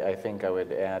that. I think I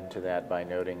would add to that by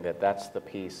noting that that's the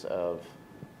piece of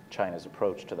China's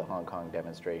approach to the Hong Kong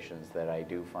demonstrations that I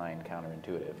do find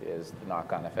counterintuitive, is the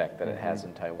knock-on effect that it has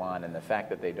in Taiwan, and the fact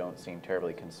that they don't seem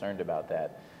terribly concerned about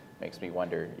that makes me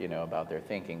wonder, about their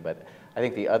thinking. But I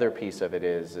think the other piece of it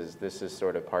is this is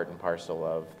sort of part and parcel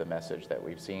of the message that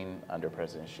we've seen under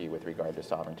President Xi with regard to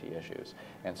sovereignty issues.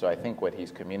 And so I think what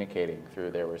he's communicating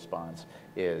through their response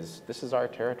is, this is our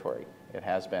territory. It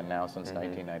has been now since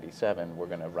 1997. We're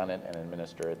going to run it and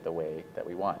administer it the way that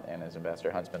we want. And as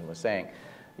Ambassador Huntsman was saying,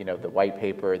 the white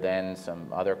paper, then some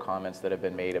other comments that have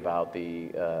been made about the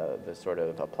sort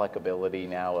of applicability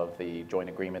now of the joint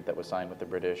agreement that was signed with the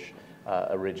British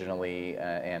originally,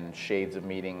 and shades of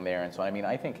meeting there. And so,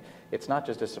 I think it's not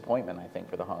just disappointment, I think,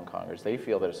 for the Hong Kongers. They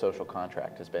feel that a social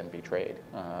contract has been betrayed,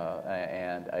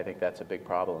 and I think that's a big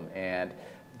problem. And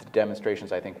the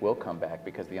demonstrations, I think, will come back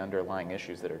because the underlying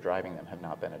issues that are driving them have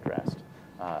not been addressed.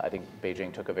 I think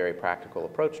Beijing took a very practical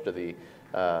approach to the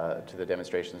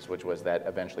demonstrations, which was that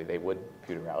eventually they would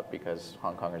peter out because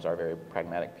Hong Kongers are very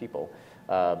pragmatic people,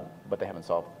 but they haven't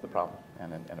solved the problem,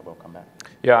 and it will come back.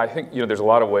 Yeah, I think there's a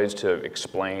lot of ways to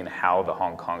explain how the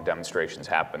Hong Kong demonstrations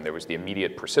happened. There was the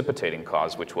immediate precipitating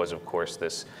cause, which was, of course,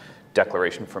 this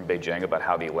declaration from Beijing about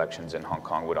how the elections in Hong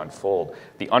Kong would unfold.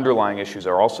 The underlying issues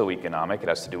are also economic. It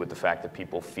has to do with the fact that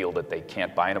people feel that they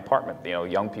can't buy an apartment. You know,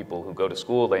 young people who go to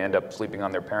school, they end up sleeping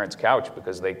on their parents' couch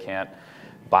because they can't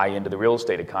buy into the real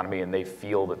estate economy, and they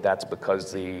feel that that's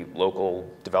because the local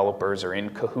developers are in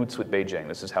cahoots with Beijing.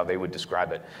 This is how they would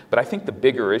describe it. But I think the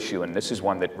bigger issue, and this is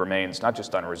one that remains not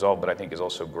just unresolved, but I think is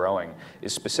also growing,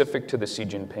 is specific to the Xi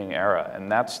Jinping era, and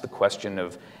that's the question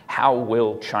of how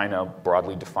will China,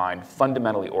 broadly defined,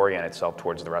 fundamentally orient itself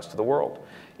towards the rest of the world?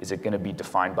 Is it going to be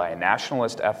defined by a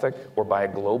nationalist ethic or by a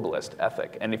globalist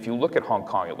ethic? And if you look at Hong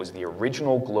Kong, it was the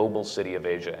original global city of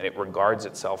Asia, and it regards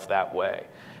itself that way.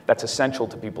 That's essential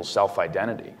to people's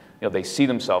self-identity. You know, they see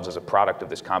themselves as a product of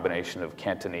this combination of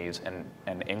Cantonese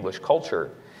and English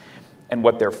culture. And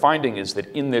what they're finding is that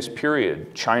in this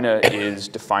period, China is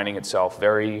defining itself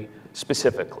very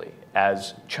specifically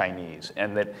as Chinese,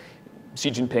 and that Xi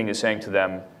Jinping is saying to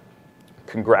them,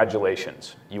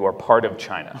 congratulations, you are part of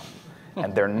China.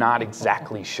 And they're not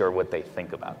exactly sure what they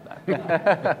think about that.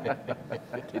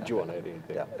 Did you want to add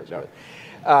anything?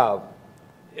 Yeah.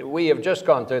 We have just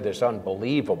gone through this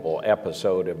unbelievable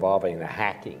episode involving the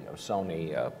hacking of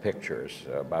Sony pictures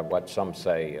by what some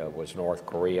say was North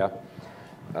Korea.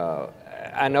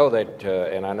 I know that,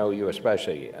 and I know you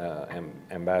especially,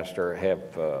 Ambassador,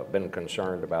 have been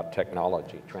concerned about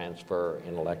technology transfer,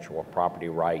 intellectual property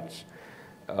rights.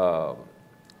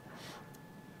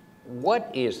 What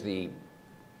is the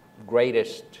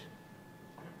greatest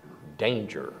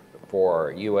danger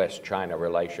for U.S.-China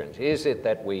relations? Is it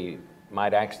that we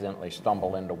might accidentally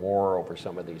stumble into war over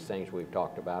some of these things we've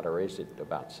talked about, or is it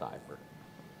about cyber?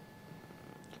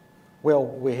 Well,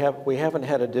 we haven't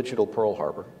had a digital Pearl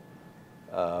Harbor.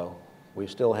 We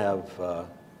still have,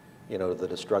 you know, the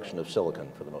destruction of silicon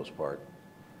for the most part,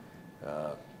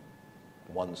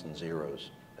 ones and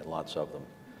zeros, and lots of them.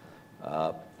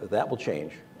 That will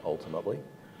change ultimately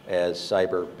as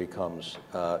cyber becomes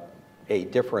a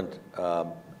different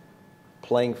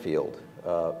playing field.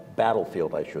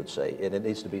 Battlefield, I should say, and it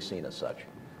needs to be seen as such.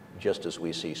 Just as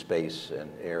we see space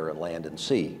and air and land and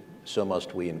sea, so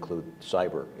must we include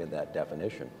cyber in that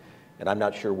definition. And I'm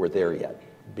not sure we're there yet,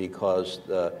 because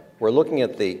we're looking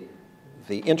at the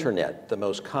internet, the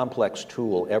most complex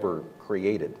tool ever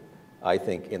created, I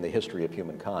think, in the history of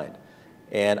humankind.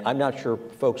 And I'm not sure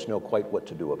folks know quite what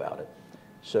to do about it.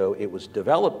 So it was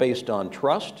developed based on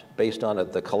trust, based on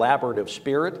the collaborative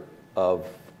spirit of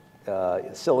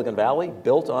Silicon Valley,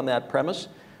 built on that premise,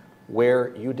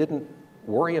 where you didn't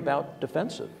worry about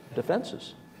defenses.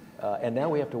 And now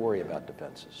we have to worry about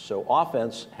defenses. So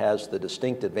offense has the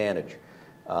distinct advantage,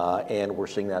 and we're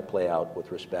seeing that play out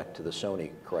with respect to the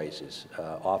Sony crisis.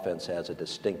 Offense has a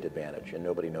distinct advantage, and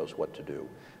nobody knows what to do.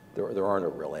 There are no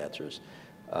real answers.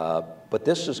 But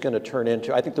this is going to turn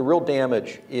into, I think the real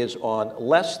damage is on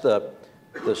less the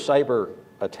cyber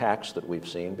attacks that we've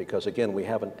seen, because again, we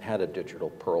haven't had a digital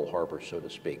Pearl Harbor, so to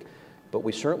speak. But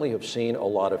we certainly have seen a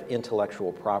lot of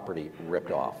intellectual property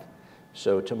ripped off.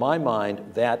 So to my mind,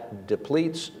 that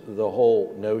depletes the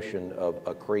whole notion of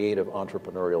a creative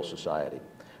entrepreneurial society.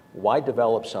 Why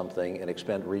develop something and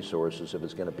expend resources if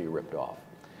it's going to be ripped off?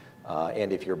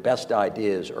 And if your best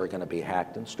ideas are going to be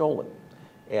hacked and stolen.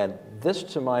 And this,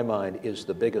 to my mind, is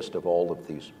the biggest of all of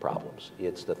these problems.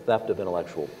 It's the theft of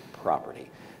intellectual property.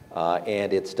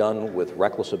 And it's done with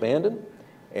reckless abandon,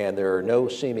 and there are no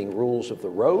seeming rules of the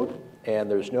road,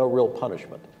 and there's no real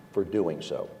punishment for doing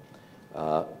so.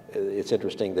 It's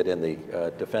interesting that in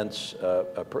the Defense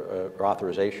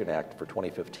Authorization Act for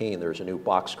 2015, there's a new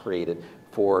box created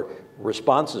for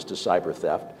responses to cyber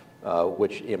theft,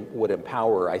 which would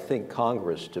empower, I think,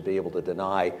 Congress to be able to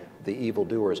deny the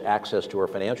evildoers access to our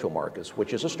financial markets,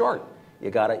 which is a start.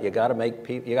 You gotta make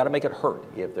it hurt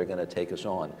if they're going to take us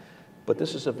on. But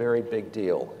this is a very big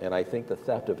deal, and I think the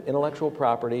theft of intellectual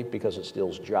property, because it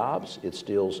steals jobs, it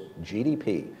steals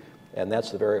GDP, and that's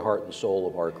the very heart and soul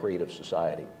of our creative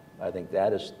society. I think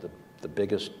that is the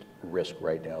biggest risk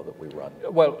right now that we run.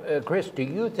 Well, Chris, do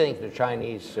you think the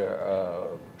Chinese,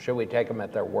 should we take them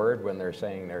at their word when they're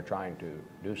saying they're trying to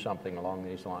do something along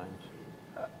these lines?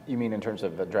 You mean in terms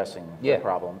of addressing the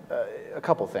problem? A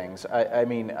couple things. I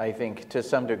mean, I think to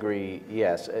some degree,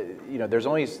 yes. You know, there's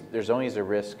always a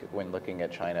risk when looking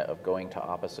at China of going to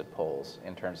opposite poles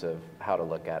in terms of how to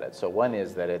look at it. So one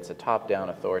is that it's a top-down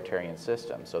authoritarian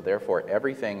system. So therefore,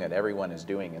 everything that everyone is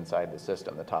doing inside the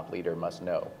system, the top leader must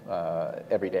know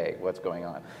every day what's going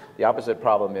on. The opposite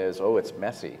problem is, oh, it's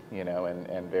messy, you know,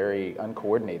 and very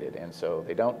uncoordinated, and so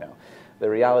they don't know. The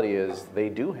reality is they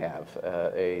do have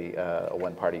a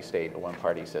one-party state, a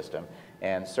one-party system,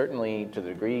 And certainly, to the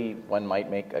degree one might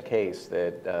make a case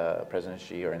that President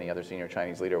Xi or any other senior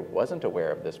Chinese leader wasn't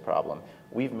aware of this problem,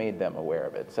 we've made them aware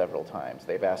of it several times.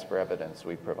 They've asked for evidence,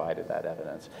 we've provided that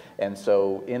evidence. And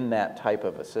so in that type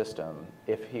of a system,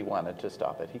 if he wanted to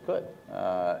stop it, he could.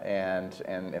 And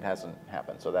it hasn't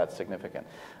happened, so that's significant.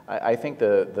 I think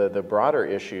the broader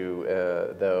issue,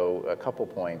 though, a couple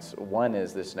points. One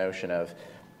is this notion of,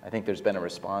 I think there's been a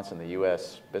response in the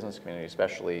U.S. business community,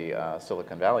 especially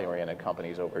Silicon Valley-oriented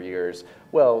companies over years.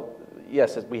 Well,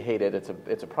 yes, we hate it,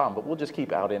 it's a problem, but we'll just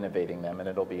keep out-innovating them and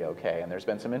it'll be okay. And there's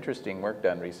been some interesting work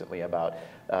done recently about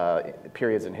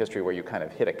periods in history where you kind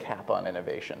of hit a cap on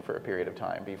innovation for a period of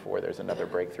time before there's another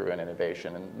breakthrough in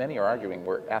innovation. And many are arguing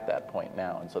we're at that point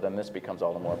now. And so then this becomes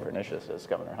all the more pernicious, as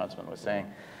Governor Huntsman was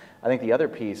saying. I think the other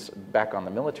piece, back on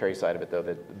the military side of it, though,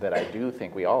 that I do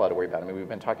think we all ought to worry about, I mean, we've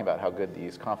been talking about how good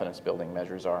these confidence-building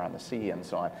measures are on the sea and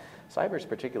so on. Cyber is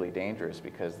particularly dangerous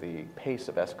because the pace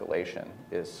of escalation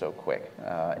is so quick,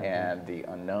 and the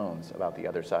unknowns about the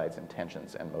other side's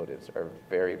intentions and motives are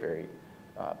very, very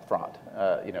fraught.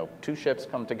 You know, two ships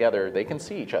come together, they can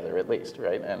see each other at least,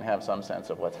 right, and have some sense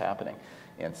of what's happening.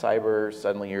 In cyber,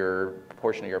 suddenly your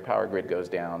portion of your power grid goes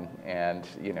down, and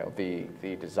you know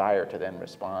the desire to then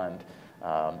respond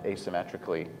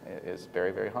asymmetrically is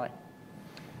very, very high.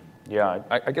 Yeah,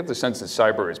 I get the sense that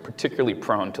cyber is particularly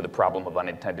prone to the problem of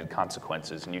unintended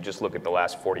consequences, and you just look at the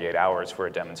last 48 hours for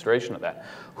a demonstration of that.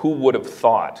 Who would have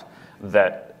thought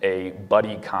that a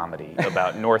buddy comedy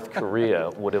about North Korea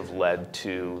would have led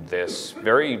to this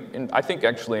very, I think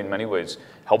actually in many ways,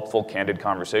 helpful, candid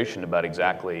conversation about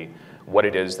exactly what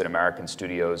it is that American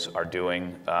studios are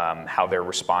doing, how they're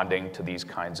responding to these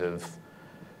kinds of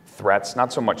threats,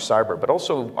 not so much cyber, but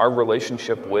also our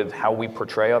relationship with how we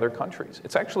portray other countries.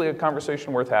 It's actually a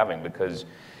conversation worth having because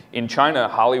in China,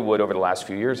 Hollywood over the last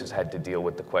few years has had to deal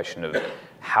with the question of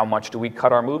how much do we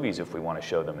cut our movies if we want to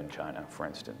show them in China, for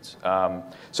instance.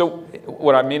 So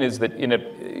what I mean is that in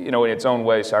its own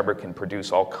way, cyber can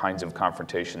produce all kinds of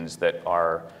confrontations that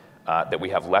are that we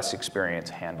have less experience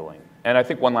handling. And I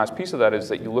think one last piece of that is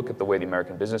that you look at the way the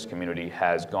American business community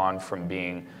has gone from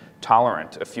being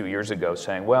tolerant a few years ago,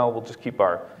 saying, well, we'll just keep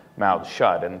our mouths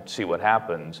shut and see what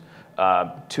happens,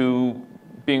 to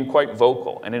being quite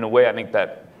vocal. And in a way, I think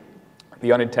that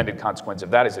the unintended consequence of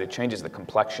that is that it changes the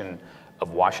complexion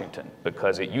of Washington,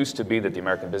 because it used to be that the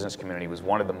American business community was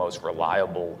one of the most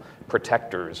reliable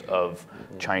protectors of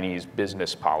Chinese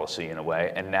business policy in a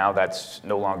way, and now that's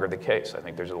no longer the case. I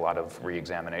think there's a lot of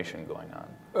re-examination going on.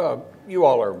 You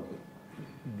all are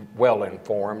well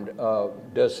informed.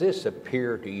 Does this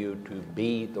appear to you to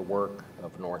be the work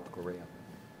of North Korea,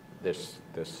 this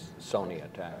Sony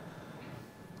attack?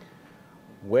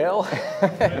 Well,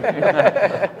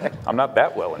 I'm not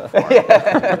that well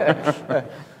informed.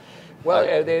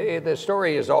 Well, the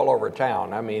story is all over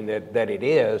town. I mean, that it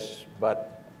is,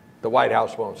 but the White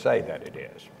House won't say that it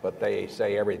is. But they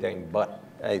say everything but.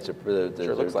 it's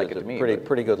Sure looks like it to me,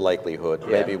 pretty good likelihood,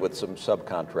 Yeah. maybe with some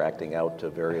subcontracting out to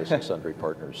various and sundry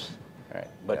partners. Right.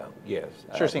 But yes.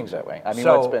 Sure seems that way. I mean,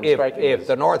 what's So been if striking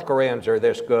the North Koreans are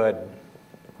this good,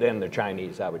 then the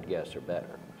Chinese, I would guess, are better.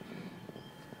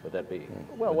 Would that be?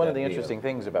 Well, would one of that the be interesting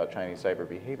things about Chinese cyber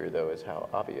behavior, though, is how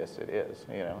obvious it is,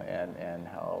 you know, and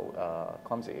how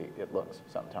clumsy it looks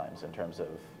sometimes in terms of,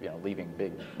 you know, leaving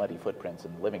big muddy footprints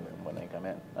in the living room when they come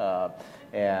in.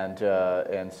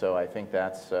 And so I think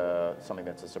that's something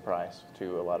that's a surprise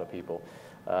to a lot of people.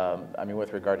 I mean,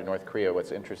 with regard to North Korea,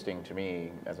 what's interesting to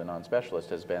me as a non-specialist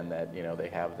has been that, you know, they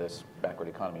have this backward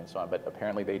economy and so on, but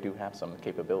apparently they do have some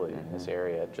capability in this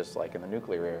area, just like in the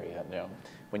nuclear area. You know,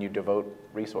 when you devote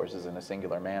resources in a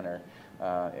singular manner,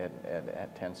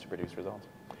 it tends to produce results.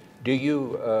 Do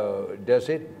you, does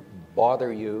it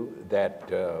bother you that,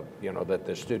 you know, that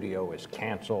the studio has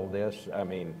canceled this? I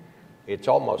mean, it's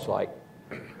almost like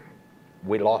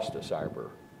we lost a cyber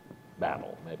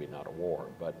battle, maybe not a war,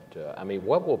 but I mean,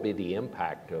 what will be the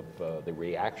impact of the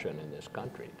reaction in this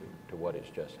country to what has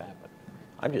just happened?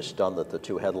 I'm just stunned that the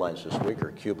two headlines this week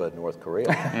are Cuba and North Korea.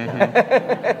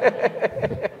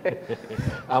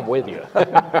 I'm with you.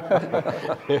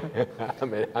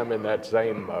 I'm in that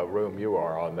same room you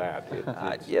are on that.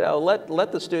 You know,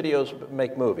 let the studios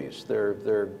make movies.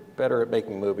 They're better at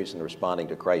making movies than responding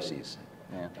to crises.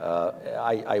 Yeah.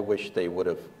 I wish they would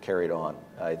have carried on.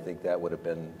 I think that would have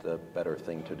been the better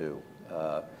thing to do.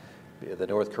 The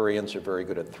North Koreans are very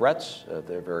good at threats.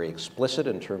 They're very explicit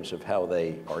in terms of how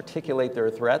they articulate their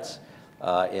threats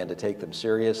and to take them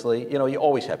seriously. You know, you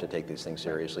always have to take these things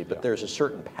seriously, but there's a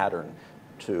certain pattern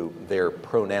to their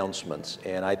pronouncements.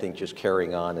 And I think just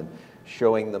carrying on and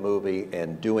showing the movie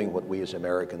and doing what we as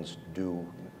Americans do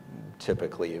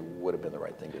typically it would have been the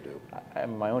right thing to do.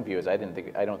 My own view is I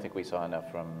don't think we saw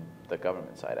enough from the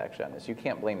government side actually on this. You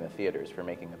can't blame the theaters for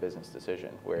making a business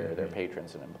decision where their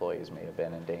patrons and employees may have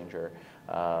been in danger.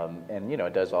 And you know,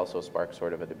 it does also spark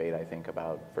sort of a debate, I think,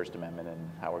 about First Amendment and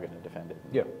how we're going to defend it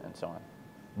and so on.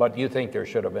 But you think there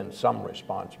should have been some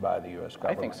response by the U.S.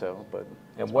 government? I think so, but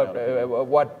and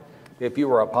what, if you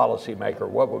were a policymaker,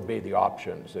 what would be the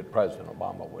options that President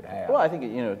Obama would have? Well, I think,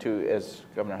 you know, as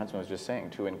Governor Huntsman was just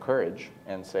saying, to encourage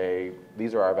and say,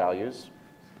 these are our values,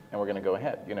 and we're going to go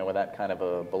ahead. You know, with that kind of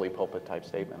a bully pulpit type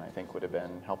statement, I think would have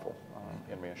been helpful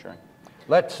in reassuring.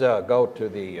 Let's go to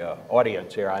the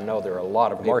audience here. I know there are a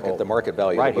lot of people. The market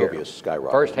value right of the movie here. is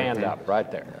skyrocketing. First hand up,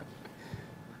 right there.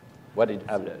 What did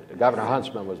Governor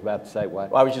Huntsman was about to say?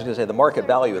 What? Well, I was just going to say the market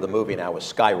value of the movie now is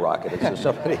skyrocketed.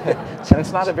 So somebody, and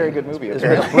it's not a very good movie. It's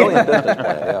a brilliant business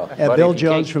plan. Yeah. Bill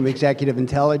Jones from Executive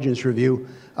Intelligence Review.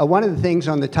 One of the things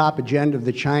on the top agenda of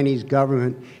the Chinese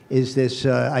government is this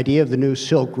idea of the new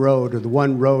Silk Road, or the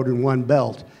one road and one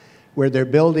belt, where they're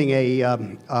building a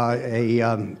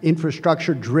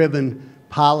infrastructure-driven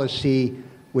policy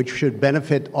which should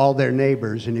benefit all their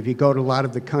neighbors. And if you go to a lot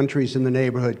of the countries in the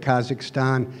neighborhood,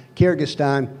 Kazakhstan,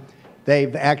 Kyrgyzstan,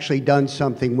 they've actually done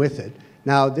something with it.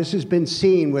 Now, this has been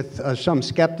seen with some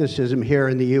skepticism here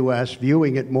in the U.S.,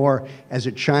 viewing it more as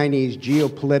a Chinese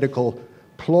geopolitical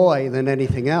ploy than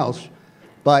anything else.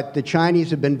 But the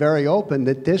Chinese have been very open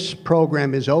that this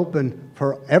program is open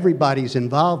for everybody's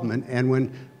involvement. And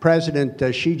when President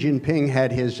Xi Jinping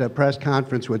had his press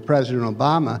conference with President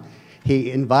Obama,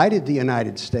 he invited the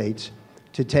United States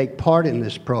to take part in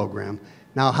this program.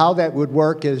 Now, how that would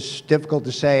work is difficult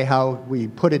to say, how we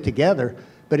put it together,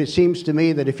 but it seems to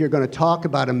me that if you're going to talk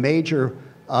about a major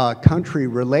country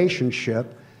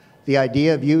relationship, the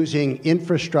idea of using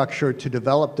infrastructure to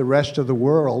develop the rest of the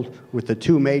world with the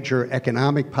two major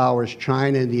economic powers,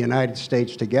 China and the United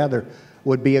States together,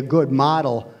 would be a good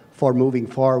model for moving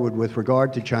forward with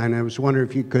regard to China. I was wondering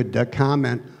if you could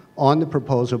comment on the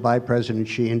proposal by President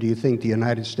Xi, and do you think the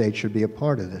United States should be a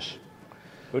part of this?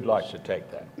 Who'd like to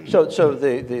take that? So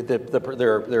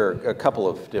there are a couple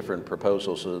of different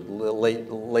proposals. The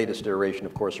latest iteration,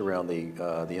 of course, around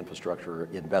the Infrastructure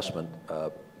Investment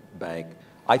Bank.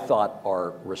 I thought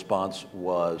our response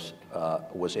was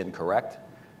incorrect.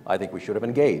 I think we should have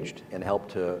engaged and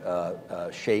helped to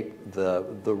shape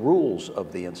the rules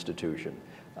of the institution,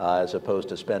 as opposed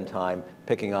to spend time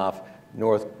picking off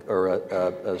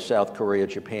South Korea,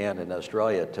 Japan, and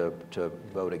Australia to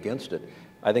vote against it.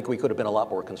 I think we could have been a lot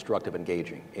more constructive,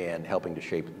 engaging, and helping to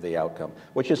shape the outcome.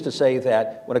 Which is to say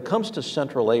that when it comes to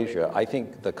Central Asia, I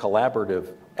think the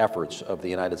collaborative efforts of the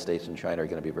United States and China are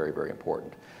going to be very, very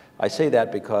important. I say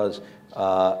that because,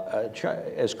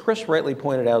 as Chris rightly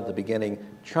pointed out at the beginning,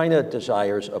 China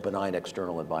desires a benign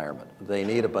external environment. They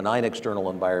need a benign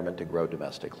external environment to grow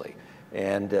domestically.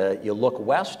 And you look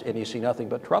west and you see nothing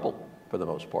but trouble for the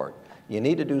most part. You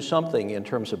need to do something in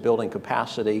terms of building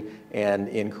capacity and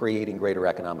in creating greater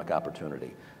economic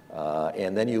opportunity.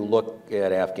 And then you look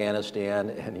at Afghanistan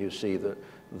and you see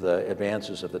the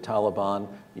advances of the Taliban.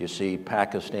 You see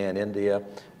Pakistan, India,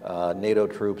 NATO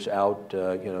troops out,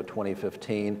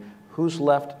 2015. Who's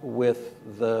left with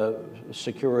the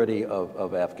security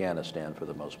of Afghanistan for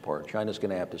the most part? China's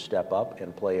going to have to step up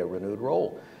and play a renewed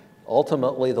role.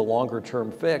 Ultimately, the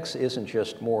longer-term fix isn't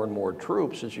just more and more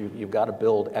troops, is you've got to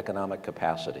build economic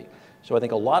capacity. So I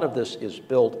think a lot of this is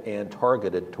built and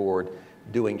targeted toward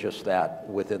doing just that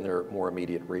within their more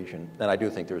immediate region. And I do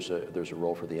think there's a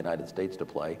role for the United States to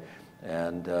play.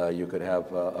 And you could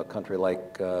have a country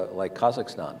like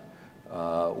Kazakhstan,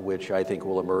 which I think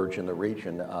will emerge in the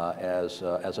region as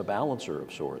a balancer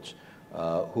of sorts,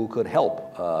 who could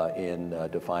help in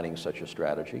defining such a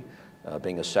strategy.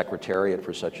 Being a secretariat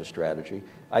for such a strategy.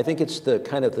 I think it's the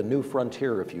kind of the new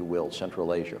frontier, if you will,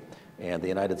 Central Asia. And the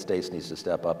United States needs to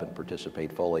step up and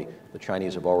participate fully. The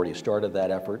Chinese have already started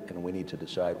that effort, and we need to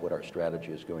decide what our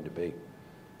strategy is going to be.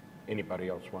 Anybody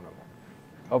else want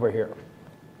to? Over here.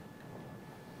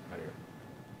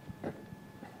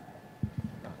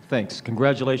 Thanks.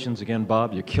 Congratulations again,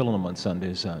 Bob. You're killing them on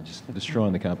Sundays, just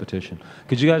destroying the competition.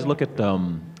 Could you guys look at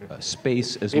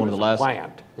space as one of the last...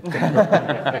 Plant.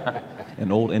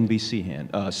 An old NBC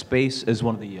hand. Space as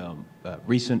one of the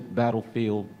recent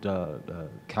battlefield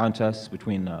contests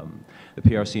between the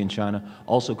PRC and China.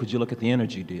 Also, could you look at the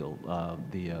energy deal,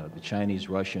 the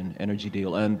Chinese-Russian energy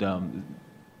deal, and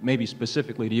maybe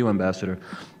specifically to you, Ambassador,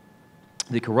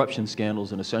 the corruption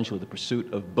scandals and essentially the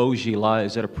pursuit of Beau Xilai?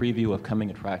 Is that a preview of coming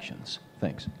attractions?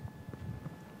 Thanks.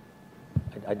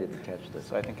 I didn't catch this.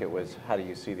 So I think it was, how do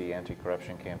you see the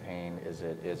anti-corruption campaign? Is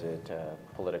it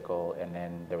political? And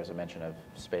then there was a mention of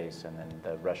space, and then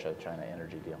the Russia-China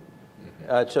energy deal.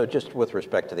 So just with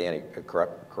respect to the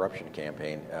anti-corruption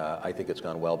campaign, I think it's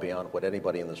gone well beyond what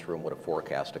anybody in this room would have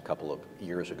forecast a couple of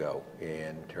years ago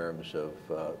in terms of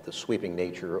the sweeping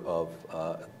nature of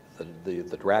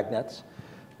the dragnets.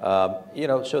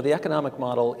 So the economic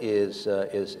model is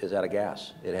out of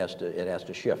gas. It has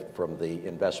to shift from the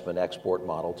investment export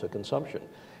model to consumption.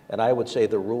 And I would say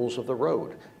the rules of the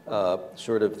road,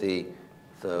 sort of the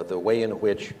way in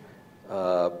which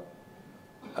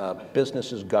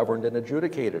business is governed and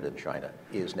adjudicated in China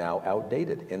is now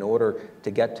outdated. In order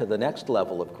to get to the next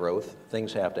level of growth,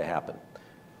 things have to happen.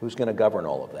 Who's going to govern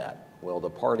all of that? Well, the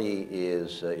party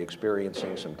is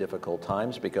experiencing some difficult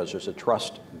times because there's a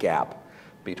trust gap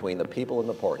between the people and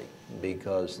the party,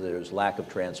 because there's lack of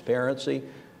transparency,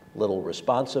 little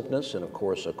responsiveness, and of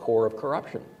course a core of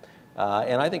corruption.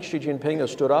 And I think Xi Jinping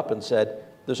has stood up and said,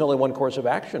 there's only one course of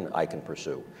action I can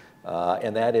pursue,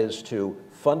 and that is to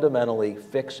fundamentally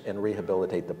fix and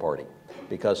rehabilitate the party.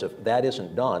 Because if that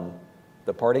isn't done,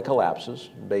 the party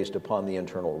collapses based upon the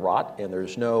internal rot, and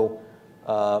there's no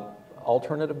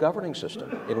alternative governing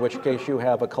system, in which case you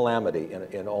have a calamity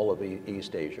in all of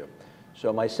East Asia.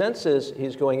 So my sense is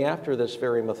he's going after this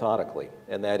very methodically,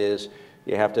 and that is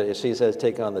you have to, as he says,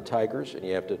 take on the tigers, and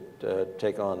you have to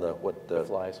take on the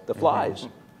flies. The flies.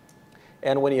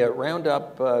 And when you round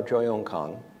up Zhou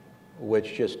Yongkang,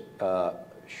 which just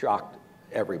shocked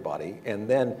everybody, and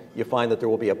then you find that there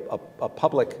will be a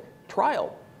public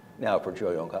trial now for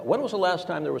Zhou Yongkang. When was the last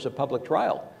time there was a public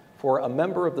trial for a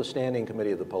member of the Standing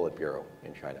Committee of the Politburo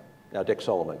in China? Now, Dick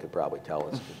Sullivan could probably tell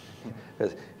us,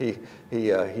 because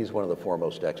he's one of the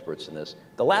foremost experts in this.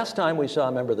 The last time we saw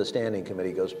a member of the Standing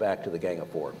Committee goes back to the Gang of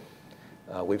Four.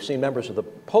 We've seen members of the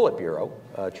Politburo,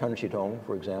 Chen Qitong,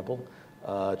 for example,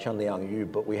 Chen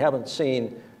Liangyu, but we haven't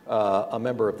seen a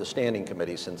member of the Standing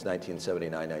Committee since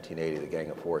 1979, 1980, the Gang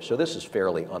of Four. So this is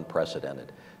fairly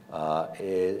unprecedented.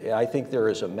 I think there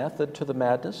is a method to the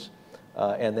madness,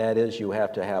 and that is you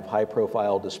have to have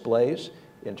high-profile displays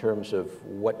in terms of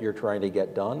what you're trying to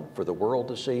get done for the world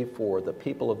to see, for the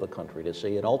people of the country to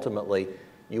see, and ultimately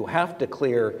you have to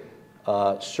clear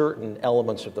certain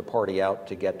elements of the party out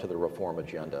to get to the reform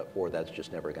agenda, or that's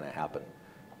just never going to happen.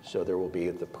 So there will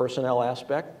be the personnel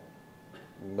aspect,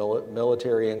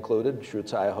 military included, Xu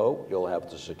Caiho. You'll have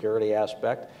the security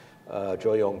aspect,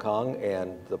 Zhou Yongkang,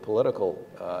 and the political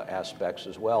aspects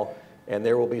as well. And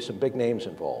there will be some big names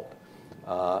involved.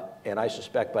 And I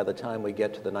suspect by the time we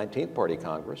get to the 19th Party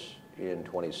Congress in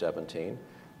 2017,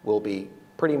 we'll be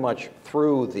pretty much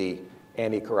through the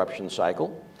anti-corruption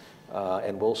cycle.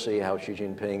 And we'll see how Xi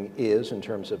Jinping is in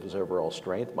terms of his overall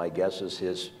strength. My guess is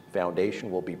his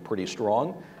foundation will be pretty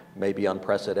strong, maybe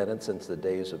unprecedented since the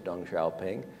days of Deng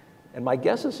Xiaoping. And my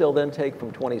guess is he'll then take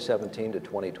from 2017 to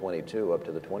 2022 up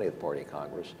to the 20th Party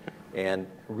Congress and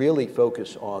really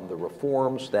focus on the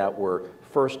reforms that were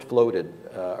first floated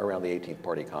around the 18th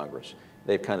Party Congress.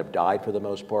 They've kind of died for the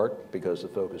most part because the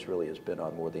focus really has been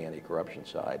on more the anti-corruption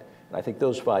side. And I think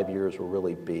those 5 years will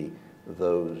really be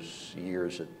those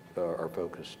years that are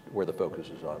focused, where the focus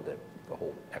is on the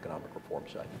whole economic reform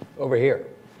side. Over here,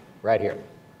 right here.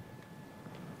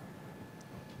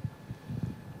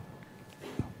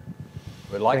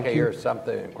 We'd like to hear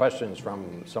questions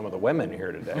from some of the women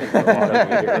here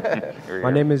today. My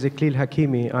name is Iqlil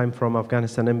Hakimi. I'm from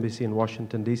Afghanistan Embassy in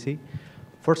Washington, D.C.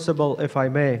 First of all, if I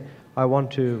may, I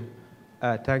want to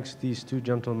thank these two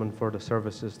gentlemen for the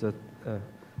services that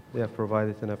they have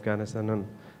provided in Afghanistan, and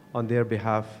on their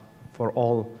behalf for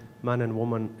all men and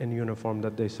women in uniform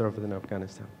that they served in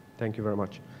Afghanistan. Thank you very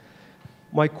much.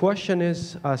 My question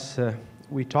is, as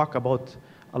we talk about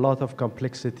a lot of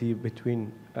complexity between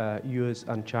U.S.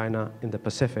 and China in the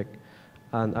Pacific,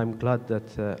 and I'm glad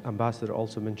that Ambassador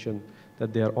also mentioned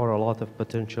that there are a lot of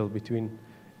potential between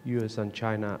U.S. and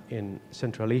China in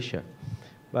Central Asia.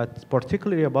 But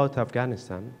particularly about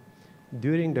Afghanistan,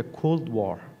 during the Cold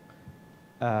War,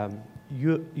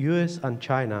 U.S. and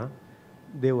China,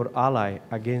 they were allies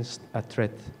against a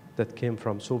threat that came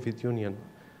from Soviet Union,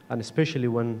 and especially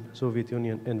when Soviet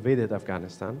Union invaded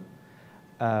Afghanistan,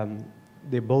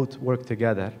 they both worked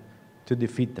together to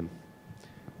defeat them.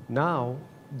 Now,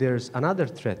 there's another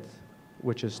threat,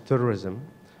 which is terrorism,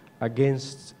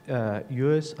 against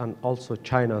U.S. and also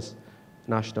China's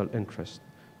national interest.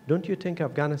 Don't you think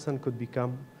Afghanistan could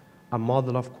become a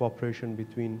model of cooperation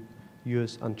between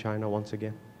U.S. and China once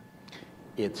again?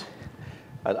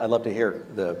 I'd love to hear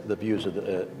the views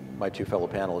of my two fellow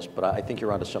panelists, but I think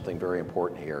you're onto something very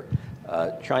important here.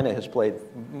 China has played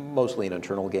mostly an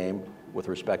internal game with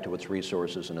respect to its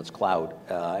resources and its clout.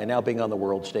 And now being on the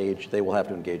world stage, they will have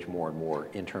to engage more and more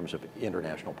in terms of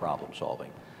international problem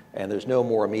solving. And there's no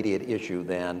more immediate issue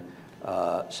than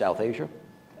South Asia,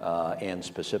 and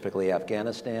specifically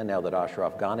Afghanistan, now that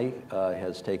Ashraf Ghani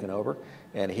has taken over.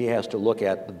 And he has to look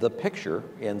at the picture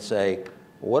and say,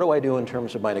 what do I do in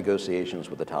terms of my negotiations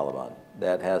with the Taliban?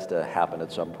 That has to happen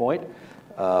at some point.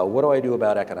 What do I do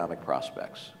about economic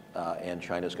prospects? And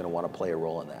China's going to want to play a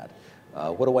role in that.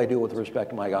 What do I do with respect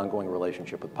to my ongoing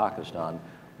relationship with Pakistan,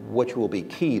 which will be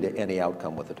key to any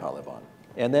outcome with the Taliban?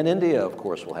 And then India, of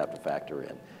course, will have to factor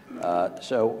in.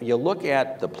 So you look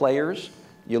at the players,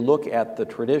 you look at the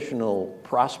traditional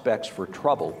prospects for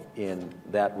trouble in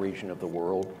that region of the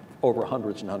world over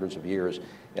hundreds and hundreds of years,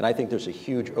 and I think there's a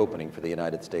huge opening for the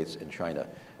United States and China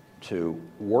to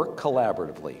work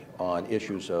collaboratively on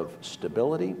issues of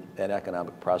stability and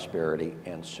economic prosperity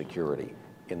and security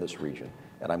in this region.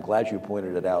 And I'm glad you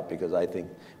pointed it out, because I think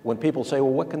when people say,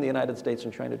 well, what can the United States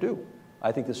and China do?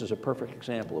 I think this is a perfect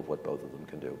example of what both of them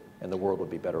can do, and the world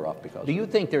would be better off because of it. Do you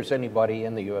think there's anybody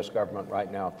in the U.S. government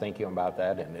right now thinking about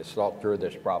that and has thought through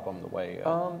this problem the way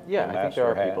yeah, I think there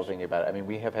are people has? thinking about it. I mean,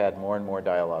 we have had more and more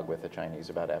dialogue with the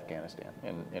Chinese about Afghanistan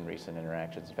in recent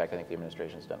interactions. In fact, I think the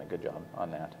administration's done a good job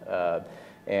on that.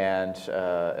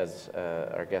 As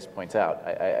our guest points out,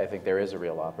 I think there is a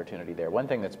real opportunity there. One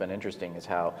thing that's been interesting is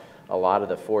how a lot of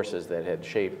the forces that had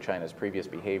shaped China's previous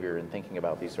behavior in thinking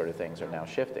about these sort of things are now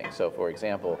shifting. So, for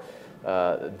example,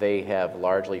 they have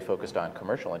largely focused on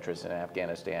commercial interests in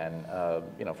Afghanistan,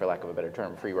 for lack of a better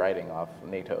term, free riding off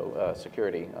NATO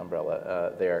security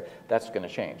umbrella there. That's going to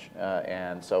change.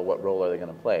 And so what role are they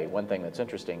going to play? One thing that's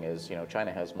interesting is,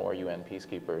 China has more UN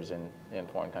peacekeepers in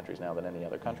foreign countries now than any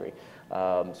other country.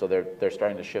 So they're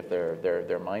starting to shift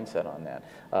their mindset on that.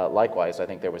 Likewise, I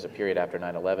think there was a period after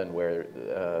 9/11 where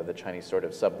the Chinese sort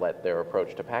of sublet their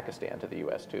approach to Pakistan to the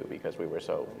U.S. too, because we were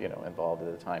so involved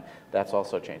at the time. That's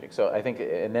also changing. So I think,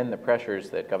 and then the pressures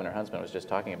that Governor Huntsman was just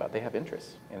talking about, they have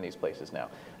interests in these places now.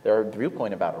 Their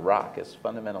viewpoint about Iraq is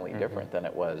fundamentally different than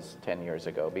it was 10 years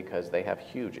ago, because they have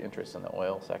huge interests in the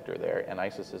oil sector there, and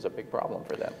ISIS is a big problem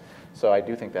for them. So I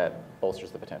do think that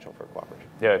bolsters the potential for cooperation.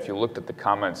 Yeah, if you looked at the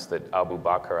comments that Abu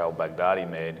Bakr al-Baghdadi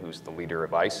made, who's the leader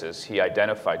of ISIS, he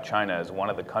identified China as one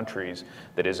of the countries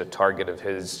that is a target of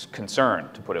his concern,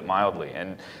 to put it mildly.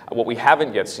 And what we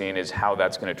haven't yet seen is how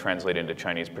that's going to translate into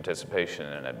Chinese participation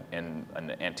in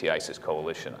an anti-ISIS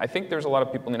coalition. I think there's a lot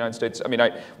of people in the United States,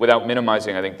 without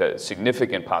minimizing, I think, the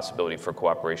significant possibility for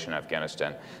cooperation in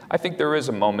Afghanistan, I think there is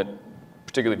a moment,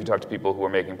 particularly if you talk to people who are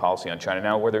making policy on China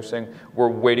now, where they're saying, we're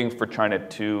waiting for China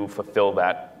to fulfill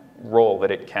that role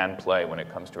that it can play when it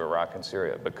comes to Iraq and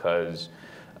Syria. Because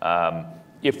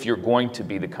if you're going to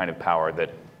be the kind of power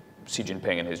that Xi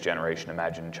Jinping and his generation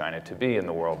imagined China to be in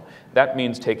the world, that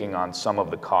means taking on some of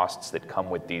the costs that come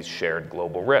with these shared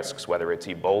global risks, whether it's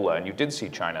Ebola, and you did see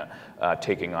China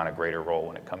taking on a greater role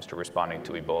when it comes to responding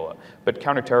to Ebola. But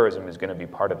counterterrorism is going to be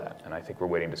part of that, and I think we're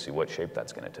waiting to see what shape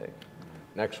that's going to take.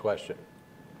 Next question.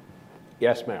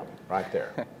 Yes, ma'am, right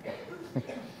there.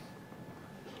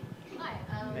 Hi.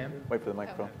 Wait for the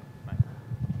microphone.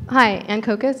 Hi, Ann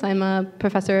Kokis. I'm a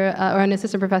professor or an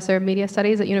assistant professor of media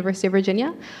studies at University of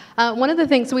Virginia. One of the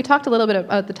things, so we talked a little bit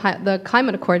about the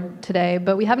climate accord today,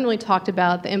 but we haven't really talked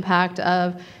about the impact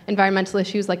of environmental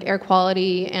issues like air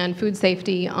quality and food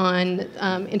safety on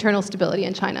internal stability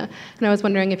in China. And I was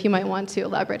wondering if you might want to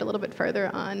elaborate a little bit further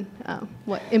on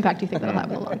what impact you think that'll have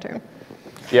in the long term.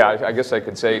 Yeah, I guess I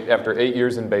could say after 8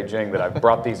 years in Beijing that I've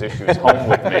brought these issues home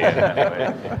with me in any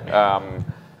way.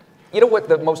 You know what,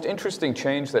 the most interesting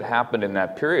change that happened in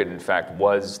that period, in fact,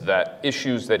 was that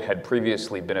issues that had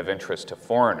previously been of interest to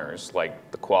foreigners, like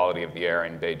the quality of the air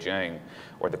in Beijing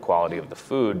or the quality of the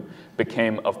food,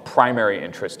 became of primary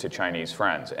interest to Chinese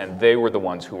friends. And they were the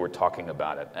ones who were talking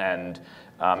about it. And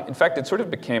in fact, it sort of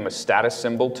became a status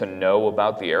symbol to know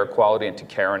about the air quality and to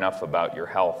care enough about your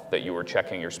health that you were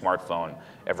checking your smartphone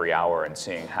every hour and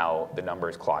seeing how the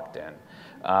numbers clocked in.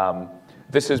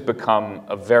 This has become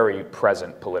a very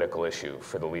present political issue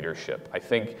for the leadership. I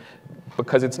think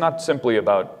because it's not simply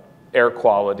about air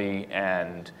quality,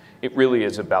 and it really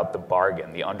is about the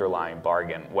bargain, the underlying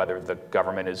bargain, whether the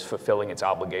government is fulfilling its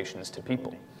obligations to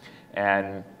people.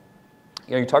 And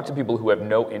you talk to people who have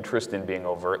no interest in being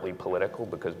overtly political,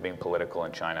 because being political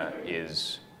in China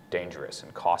is dangerous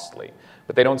and costly.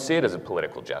 But they don't see it as a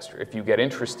political gesture. If you get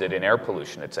interested in air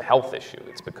pollution, it's a health issue.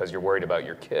 It's because you're worried about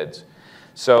your kids.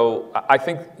 So I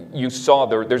think you saw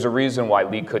there's a reason why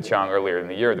Li Keqiang earlier in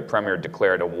the year, the premier,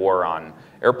 declared a war on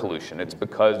air pollution. It's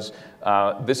because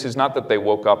this is not that they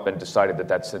woke up and decided that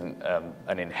that's an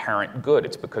inherent good.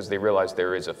 It's because they realized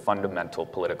there is a fundamental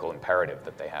political imperative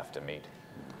that they have to meet.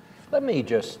 Let me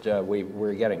just,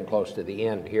 we're getting close to the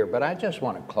end here, but I just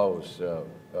want to close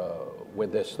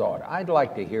with this thought. I'd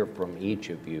like to hear from each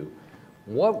of you.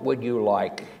 What would you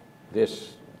like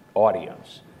this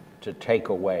audience to take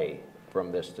away from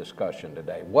this discussion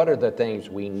today? What are the things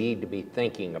we need to be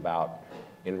thinking about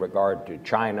in regard to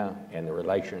China and the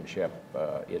relationship,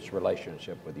 its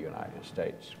relationship with the United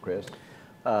States? Chris?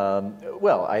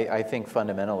 Well, I think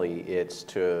fundamentally it's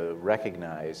to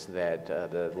recognize that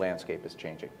the landscape is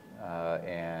changing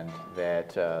and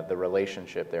that the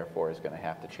relationship, therefore, is going to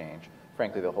have to change.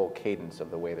 Frankly, the whole cadence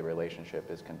of the way the relationship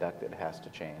is conducted has to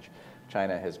change.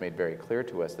 China has made very clear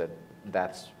to us that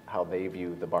that's how they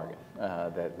view the bargain,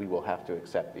 that we will have to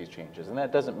accept these changes. And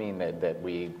that doesn't mean that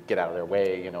we get out of their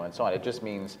way, and so on. It just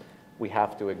means we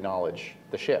have to acknowledge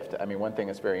the shift. I mean, one thing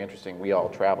that's very interesting, we all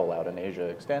travel out in Asia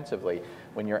extensively.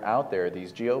 When you're out there,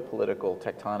 these geopolitical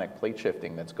tectonic plate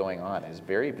shifting that's going on is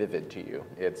very vivid to you.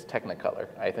 It's technicolor.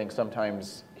 I think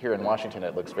sometimes here in Washington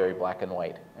it looks very black and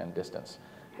white and distant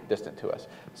to us.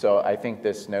 So I think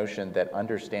this notion that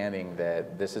understanding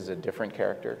that this is a different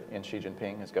character in Xi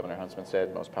Jinping, as Governor Huntsman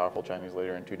said, most powerful Chinese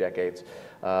leader in 2 decades.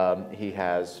 He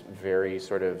has very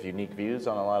sort of unique views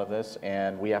on a lot of this,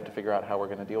 and we have to figure out how we're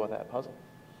going to deal with that puzzle.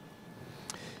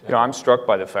 You know, I'm struck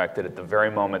by the fact that at the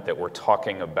very moment that we're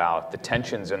talking about the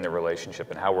tensions in the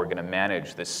relationship and how we're going to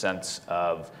manage this sense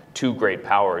of two great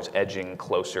powers edging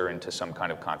closer into some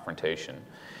kind of confrontation,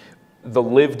 the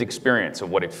lived experience of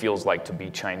what it feels like to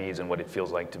be Chinese and what it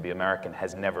feels like to be American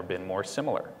has never been more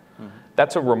similar. Mm-hmm.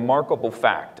 That's a remarkable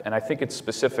fact, and I think it's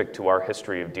specific to our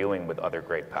history of dealing with other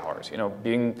great powers. You know,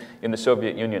 being in the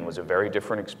Soviet Union was a very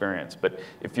different experience, but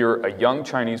if you're a young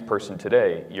Chinese person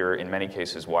today, you're in many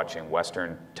cases watching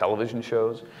Western television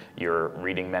shows, you're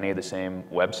reading many of the same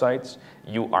websites,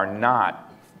 you are not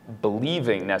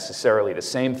believing necessarily the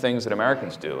same things that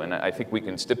Americans do. And I think we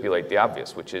can stipulate the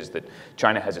obvious, which is that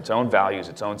China has its own values,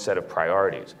 its own set of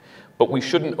priorities. But we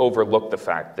shouldn't overlook the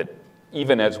fact that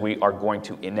even as we are going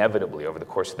to inevitably, over the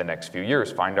course of the next few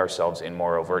years, find ourselves in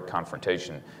more overt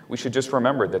confrontation, we should just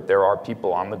remember that there are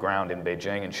people on the ground in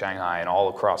Beijing and Shanghai and all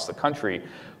across the country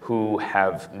who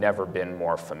have never been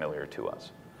more familiar to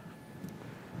us.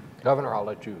 Governor, I'll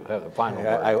let you have the final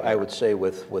word. I would say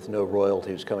with no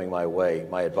royalties coming my way,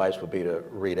 my advice would be to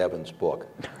read Evan's book.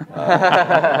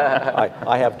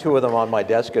 I have 2 of them on my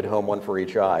desk at home, one for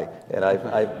each eye, and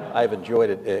I've enjoyed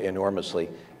it enormously.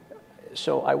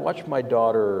 So I watched my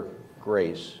daughter,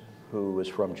 Grace, who is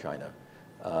from China,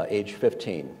 age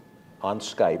 15, on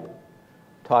Skype,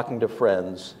 talking to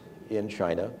friends in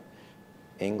China,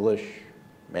 English,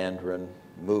 Mandarin,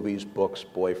 movies, books,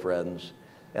 boyfriends.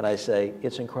 And I say,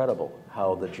 it's incredible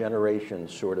how the generation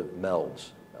sort of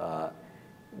melds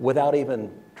without even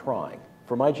trying.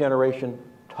 For my generation,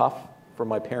 tough. For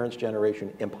my parents'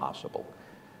 generation, impossible.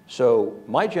 So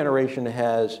my generation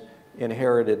has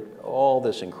inherited all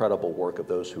this incredible work of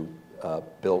those who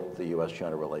built the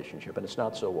U.S.-China relationship, and it's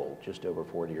not so old, just over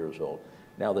 40 years old.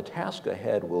 Now the task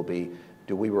ahead will be,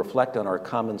 do we reflect on our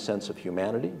common sense of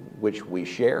humanity, which we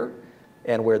share,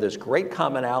 and where there's great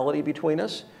commonality between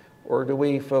us, or do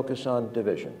we focus on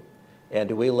division? And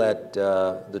do we let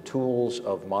the tools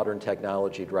of modern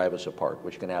technology drive us apart,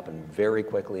 which can happen very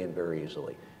quickly and very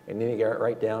easily? And then you get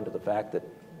right down to the fact that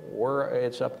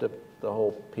it's up to the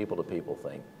whole people-to-people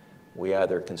thing. We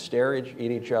either can stare at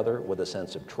each other with a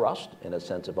sense of trust and a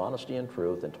sense of honesty and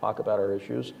truth and talk about our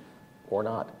issues, or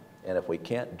not. And if we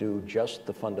can't do just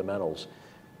the fundamentals,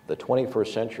 the 21st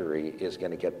century is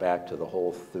going to get back to the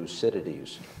whole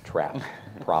Thucydides trap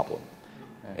problem.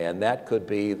 And that could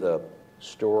be the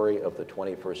story of the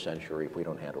 21st century if we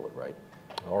don't handle it right.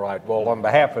 All right. Well, on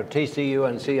behalf of TCU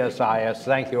and CSIS,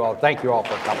 thank you all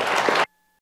for coming.